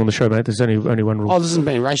racism on the show, mate. There's only one rule. Oh, this isn't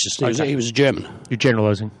being racist. He was a German. You're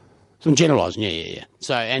generalising. So I'm generalising, yeah.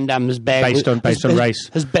 So his bag based on race.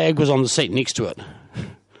 His bag was on the seat next to it.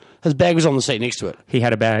 He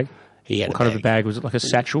had a bag. What kind of a bag was it? Like a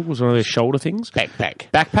satchel? Was it one of those shoulder things?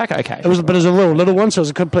 Backpack. Okay. But it was a real little one, so it was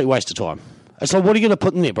a complete waste of time. It's like, what are you going to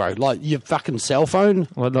put in there, bro? Like your fucking cell phone?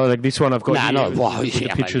 Well, no, like this one I've got.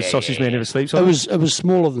 A picture of Sausage Man Never Sleeps on. It was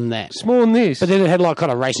smaller than that. Smaller than this. But then it had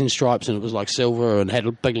kind of racing stripes and it was silver and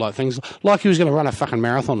had big things. Like he was going to run a fucking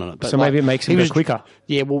marathon in it. But so maybe it makes him go quicker.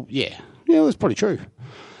 Yeah, well, yeah. Yeah, that's probably true.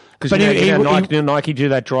 Because Nike do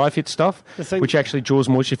that dry fit stuff, which actually draws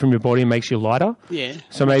moisture from your body and makes you lighter. Yeah.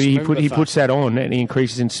 So maybe he puts that on and he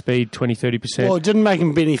increases in speed 20-30%. Well, it didn't make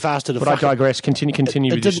him any faster to But I digress. Continue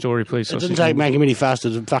with your story, please. It didn't make him any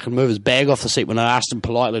faster to fucking move his bag off the seat when I asked him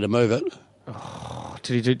politely to move it. Oh,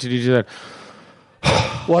 did he do that?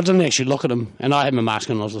 Well, I didn't actually look at him. And I had my mask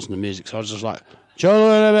on and I was listening to music, so I was just like,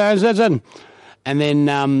 Joe, and then,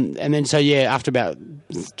 after about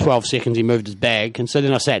 12 seconds, he moved his bag, and so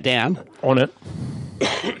then I sat down. On it?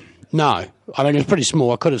 No. I mean, it was pretty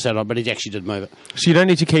small. I could have sat on it, but he actually did move it. So you don't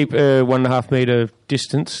need to keep a 1.5 metre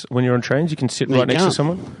distance when you're on trains? You can sit right next to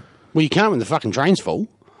someone? Well, you can't when the fucking train's full.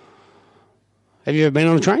 Have you ever been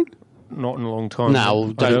on a train? Not in a long time.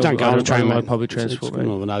 No, don't go on a train, mate. Public transport, mate.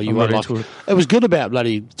 No, you won't it was good about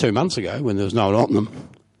bloody 2 months ago when there was no one on them.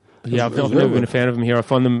 Yeah, I've never been a fan of them here. I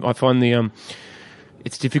find the...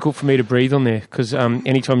 It's difficult for me to breathe on there because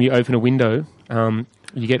anytime you open a window,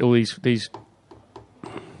 you get all these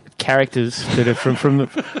characters that are from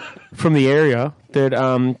the area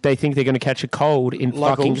that they think they're going to catch a cold in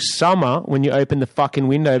fucking summer when you open the fucking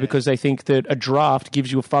window because they think that a draft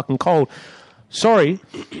gives you a fucking cold. Sorry,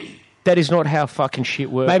 that is not how fucking shit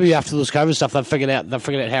works. Maybe after this COVID stuff, they've figured out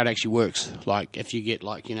how it actually works. Like if you get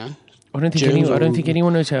I don't think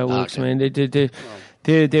anyone knows how it works, man.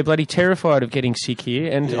 They're bloody terrified of getting sick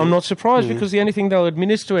here, and I'm not surprised because the only thing they'll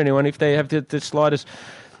administer to anyone if they have the slightest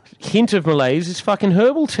hint of malaise is fucking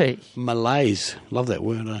herbal tea. Malaise, love that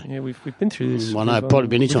word. Yeah, we've been through this. I know, probably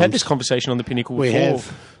many times. We've had this conversation on the Pinnacle before. We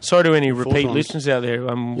have. Sorry to any repeat listeners out there.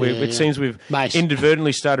 It seems we've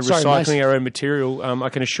inadvertently started recycling our own material. I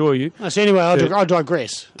can assure you. So anyway, I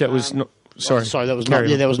digress. That was not. Sorry, that was not.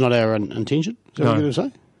 Yeah, that was not our intention. Is that what you were going to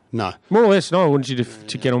say? No. More or less, no. I wanted you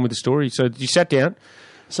to get on with the story. So you sat down.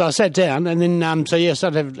 So I sat down, and then I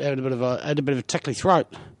started having a bit of a tickly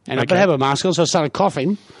throat, and I had my mask on, so I started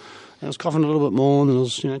coughing. I was coughing a little bit more, and then I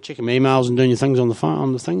was checking my emails and doing your things on the phone,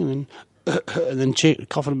 on the thing, and and then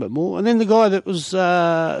coughing a bit more. And then the guy that was,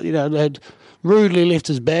 had rudely left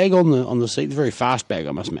his bag on the seat, a very fast bag,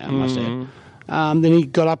 I must add. Then he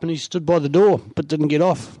got up and he stood by the door, but didn't get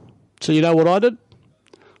off. So you know what I did?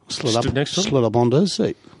 Slid up onto his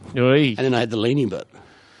seat. Oi. And then I had the leaning bit.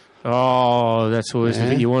 Oh, that's always the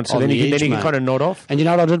thing you want. So then you can kind of nod off. And you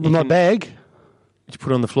know what I did with my bag? Did you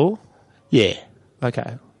put it on the floor? Yeah.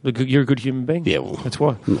 Okay. You're a good human being. Yeah, well, that's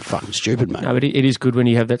why. I'm not fucking stupid, mate. No, but it is good when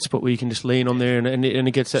you have that spot where you can just lean on there, and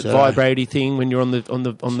it gets that vibrating thing when you're on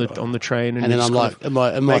the train. And then I'm like, the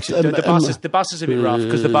bus is a bit rough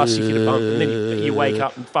because the bus you hit a bump and then you wake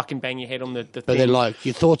up and fucking bang your head on the thing. But then like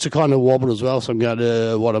your thoughts are kind of wobbled as well. So I'm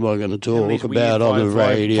going, what am I going to talk about on the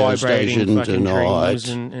radio station tonight?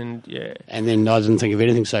 And then I didn't think of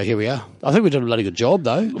anything. So here we are. I think we did a bloody good job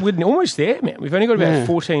though. We're almost there, man. We've only got about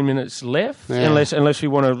 14 minutes left, unless we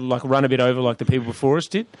want to like run a bit over like the people before us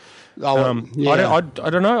did. I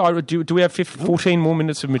don't know. Do we have 14 more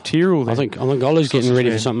minutes of material then? I think Ollie's getting ready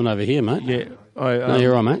for something over here, mate. Yeah. No,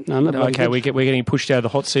 you're right, mate. No, okay, we're getting pushed out of the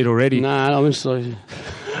hot seat already. No, I'm just like...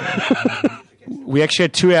 We actually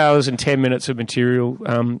had 2 hours and 10 minutes of material,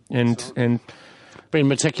 and been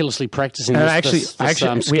meticulously practicing this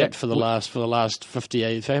skit for the last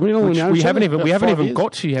 58. How many we haven't even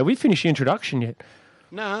got to yet. We finished the introduction yet.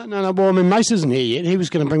 No. Well, I mean, Mace isn't here yet. He was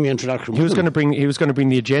going to bring the introduction. He was going to bring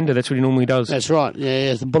the agenda. That's what he normally does. That's right.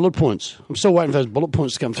 Yeah, the bullet points. I'm still waiting for those bullet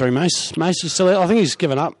points to come through, Mace. Mace is still out. I think he's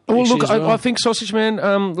given up. Well, look, I think Sausage Man.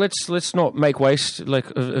 Let's not make waste of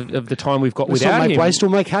the time we've got without him. Let's not make waste or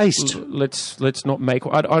make haste. Let's not make.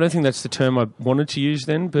 I don't think that's the term I wanted to use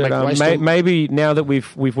then. But maybe now that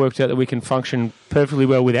we've worked out that we can function perfectly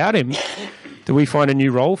well without him, do we find a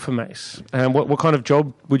new role for Mace? What kind of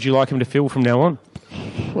job would you like him to fill from now on?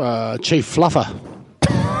 Chief Fluffer.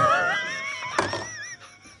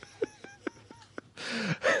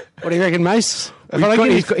 What do you reckon, Mace?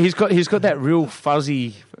 He's got that real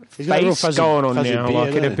fuzzy face going on now.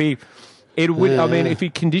 Beard, I mean, if he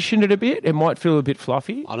conditioned it a bit, it might feel a bit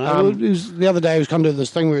fluffy. I know. The other day he was kind of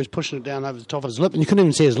this thing where he was pushing it down over the top of his lip, and you couldn't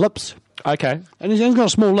even see his lips. Okay. And he's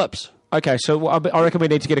got small lips. Okay, so I reckon we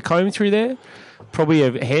need to get a comb through there. Probably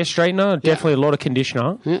a hair straightener, definitely a lot of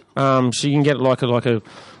conditioner. Yeah. So you can get like a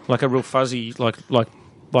real fuzzy, like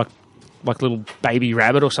little baby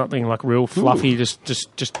rabbit or something, like real fluffy,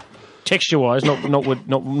 just texture wise, not with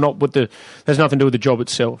the. There's nothing to do with the job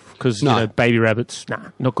itself because baby rabbits,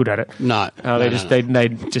 not good at it. No, they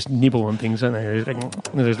just nibble on things, don't they?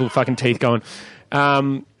 There's little fucking teeth going.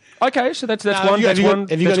 Okay, so that's one job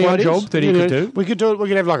that he could do. We could do it. We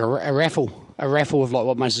could have like a raffle of like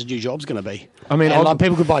what Mace's new job's going to be. I mean, like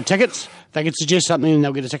people could buy tickets. They could suggest something, and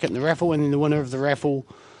they'll get a ticket in the raffle. And then the winner of the raffle,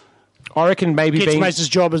 I reckon, maybe gets Mace's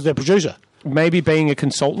job as their producer. Maybe being a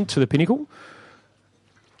consultant to the Pinnacle.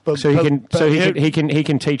 He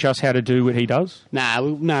can teach us how to do what he does.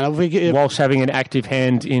 No. Whilst having an active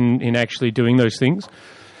hand in actually doing those things.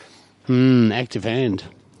 Active hand.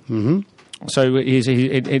 Mm-hmm. So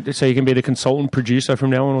so you can be the consultant producer from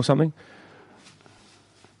now on or something?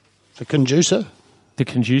 The conducer? The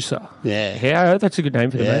conducer. Yeah, that's a good name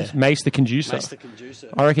for the Mace. Mace the conducer. Mace the conducer.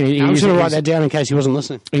 I reckon I'm just going to write that down in case he wasn't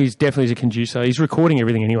listening. He's definitely a conducer. He's recording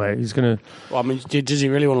everything anyway. He's going to... Well, I mean, does he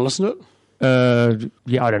really want to listen to it?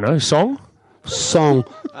 Yeah, I don't know. Song.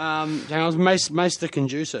 Hang on, Mace the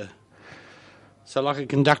conducer. So like a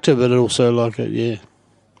conductor, but also like a, Yeah,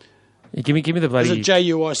 give me the bloody... Is it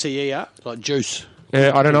Juice, like juice?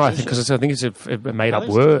 Yeah, I don't know. I think it's a made-up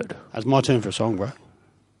word. That's my turn for a song, bro.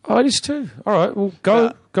 Oh, it is too. All right, well, go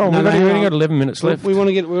on. We've only got 11 minutes left. We want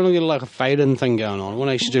to get like a fade-in thing going on. We want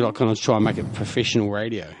to actually do like kind of try and make it professional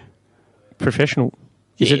radio. Professional?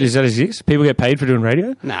 Yeah. Does that exist? People get paid for doing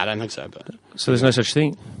radio? No, I don't think so. But so there's no such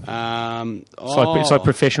thing. It's like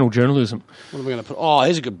professional journalism. What are we going to put? Oh,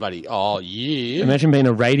 here's a good buddy. Oh, yeah. Imagine being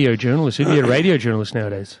a radio journalist. Who'd be a radio journalist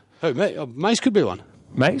nowadays? Who? Me? Mace could be one.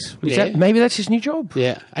 Mace? Maybe that's his new job.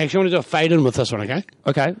 Yeah. I actually want to do a fade-in with this one, okay?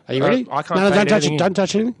 Okay. Are you ready? I can't don't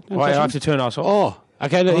touch anything. I have to turn us off. Oh,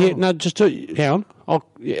 okay. No, just do it. Hang on. Are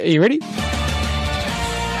you ready? The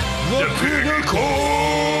Pinnacle!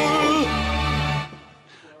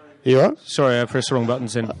 You all right? Sorry, I pressed the wrong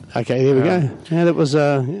buttons then. Okay, here we go. Yeah, that was,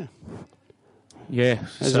 Yeah.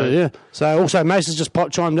 So also, Mace has just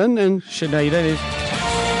chimed in and... No, you don't need...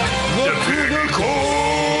 The Pinnacle!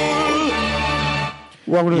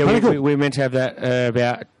 Welcome to the Pinnacle. We were meant to have that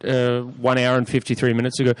about 1 hour and 53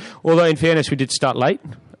 minutes ago. Although, in fairness, we did start late.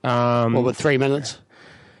 With 3 minutes?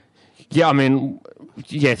 Yeah, I mean...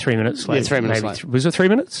 Yeah, 3 minutes late. Yeah, 3 minutes late. Was it 3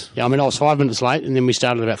 minutes? Yeah, I mean, I was 5 minutes late, and then we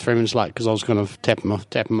started about 3 minutes late because I was kind of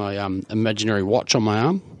tapping my imaginary watch on my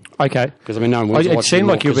arm. Okay. Because, I mean, no one wants to watch it seemed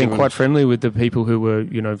like you've been everyone's- quite friendly with the people who were,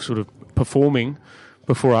 sort of performing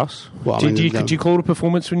before us. Well, Did you call it a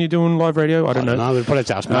performance when you're doing live radio? I don't know. No, but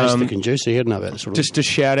it's asked Mace, the conducer. He'd know about it. Sort of. Just a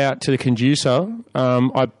shout out to the conducer.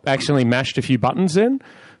 I accidentally mashed a few buttons then.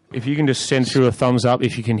 If you can just send through a thumbs up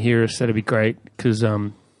if you can hear us, that'd be great. Because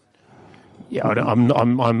I'm out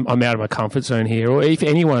of my comfort zone here. Or if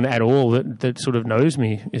anyone at all that sort of knows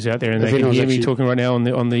me is out there and they can hear me talking right now on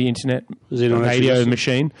the internet radio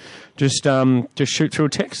machine, just shoot through a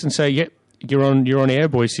text and say, "Yep, you're on air,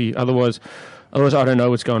 Boycey." Otherwise, I don't know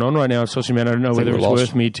what's going on right now. Sausage Man, I don't know whether it's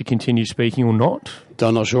worth me to continue speaking or not.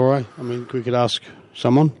 I'm not sure. I mean, we could ask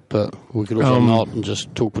someone, but we could also not and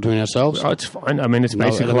just talk between ourselves. Oh, it's fine. I mean, it's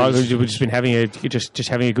basically we've just been having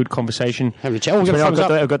a good conversation. Having a chat.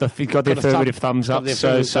 I've got the affirmative thumbs up.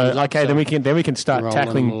 So okay, then we can start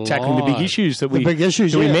tackling the big issues that we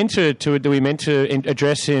meant to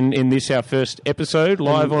address in this our first episode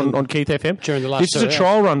live on Keith FM. During the last this is a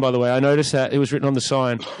trial run, by the way. I noticed that it was written on the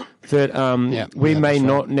sign that we may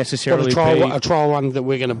not necessarily a trial run that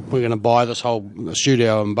we're gonna buy this whole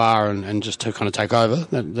studio and bar and just to kind of take over.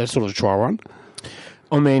 That's sort of a trial run.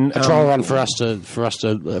 I mean, a trial run for us to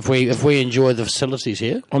if we enjoy the facilities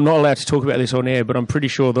here. I'm not allowed to talk about this on air, but I'm pretty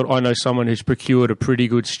sure that I know someone who's procured a pretty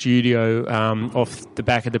good studio off the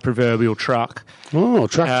back of the proverbial truck. Oh,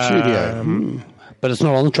 truck studio. But it's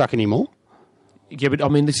not on the truck anymore. Yeah, but I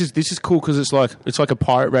mean, this is cool because it's like a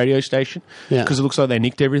pirate radio station. Yeah. Because it looks like they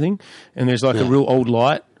nicked everything, and there's a real old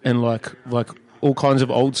light and like all kinds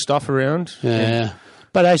of old stuff around. Yeah.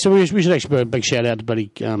 But so we should actually put a big shout out to bloody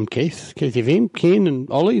Keith FM, Ken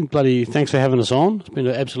and Ollie. Bloody thanks for having us on. It's been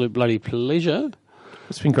an absolute bloody pleasure.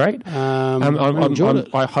 It's been great. I enjoyed it.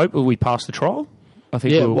 I hope we pass the trial. I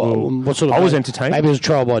think what sort of I was entertained. Maybe it was a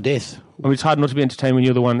trial by death. I mean, it's hard not to be entertained when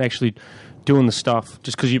you're the one actually doing the stuff,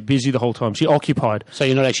 just because you're busy the whole time. So you're occupied. So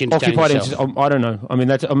you're not actually entertaining yourself. I don't know. I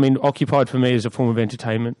mean, occupied for me is a form of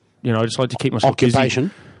entertainment. I just like to keep myself busy.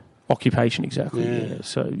 Occupation, exactly. Yeah.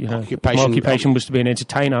 So, my occupation was to be an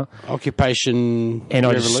entertainer. Occupation and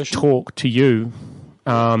I just talk to you.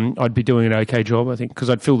 I'd be doing an okay job, I think, because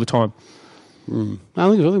I'd fill the time. I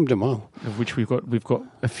think we've done well. Of which we've got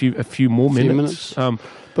a few more minutes. But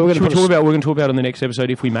we're going to talk about in the next episode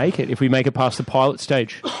if we make it past the pilot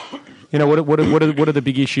stage. What are the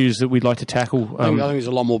big issues that we'd like to tackle? I think there's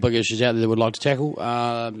a lot more big issues out there that we'd like to tackle.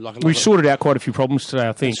 We've sorted out quite a few problems today,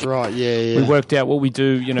 I think. That's right, yeah. We worked out what we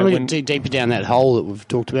do. Get deeper down that hole that we've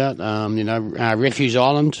talked about. Refuge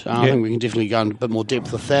Island. I think we can definitely go in a bit more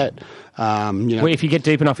depth with that. Well, if you get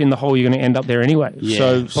deep enough in the hole, you're going to end up there anyway.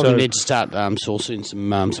 Yeah, probably need to start sourcing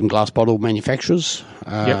some glass bottle manufacturers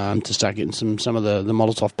to start getting some of the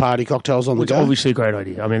Molotov party cocktails on the go. It's obviously a great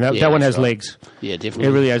idea. I mean, that one has legs. Yeah, definitely.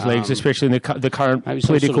 It really has legs, especially in the current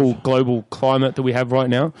political global climate that we have right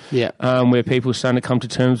now. Yeah, where people are starting to come to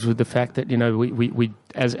terms with the fact that we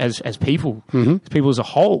as people, people as a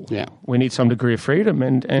whole, we need some degree of freedom,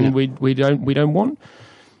 and we don't want.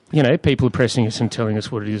 People are pressing us and telling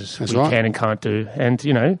us what it is can and can't do.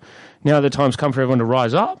 And, now the time's come for everyone to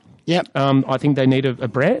rise up. Yep. I think they need a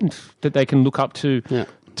brand that they can look up to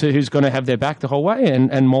who's going to have their back the whole way.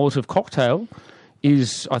 And Molotov Cocktail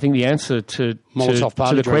is, I think, the answer to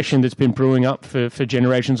the question that's been brewing up for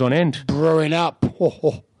generations on end. Brewing up.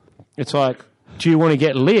 It's like, do you want to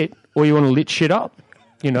get lit or you want to lit shit up?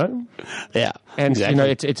 Yeah. And,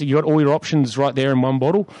 exactly. You got all your options right there in one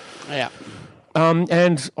bottle. Yeah.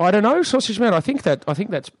 And I don't know, Sausage Man. I think that's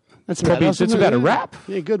about a wrap.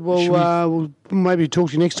 Yeah, good. Well, we'll maybe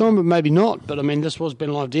talk to you next time, but maybe not. But I mean, this was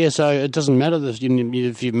been live there, so it doesn't matter.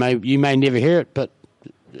 If you may never hear it, but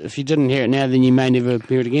if you didn't hear it now, then you may never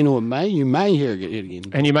hear it again, or you may hear it again.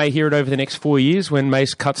 And you may hear it over the next 4 years when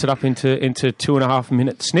Mace cuts it up into 2.5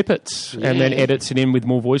 minute snippets and then edits it in with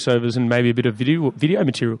more voiceovers and maybe a bit of video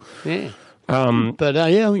material. Yeah. I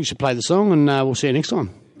think you should play the song, and we'll see you next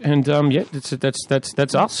time. And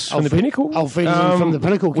that's us from the Pinnacle. I'll feed from the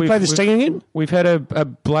Pinnacle. Can you play the sting again? We've had a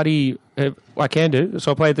bloody. I can do. So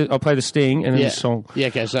I'll play the sting and then the song. Yeah,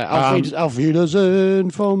 okay. So Auf Wiedersehen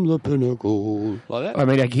from the Pinnacle, like that. I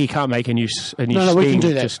mean, he can't make a new sting. No, we can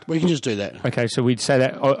do that. We can just do that. Okay, so we'd say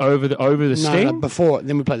that over the sting. No, before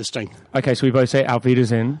then we play the sting. Okay, so we both say Auf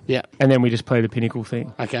Wiedersehen. Yeah, and then we just play the Pinnacle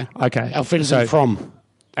thing. Okay. Auf Wiedersehen from.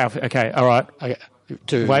 Okay, all right. Okay.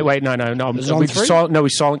 Wait, no. We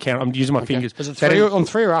silent count. I'm using my fingers. Is it 3 on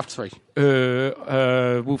 3 or after 3?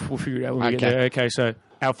 We'll figure it out when we get there. Okay, so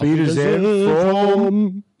Auf Wiedersehen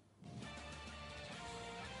from.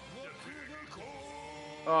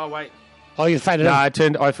 Oh wait. Oh, you faded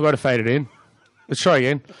in. I forgot to fade it in. Let's try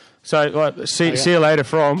again. So see you later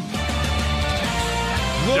from. The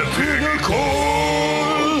Pinnacle.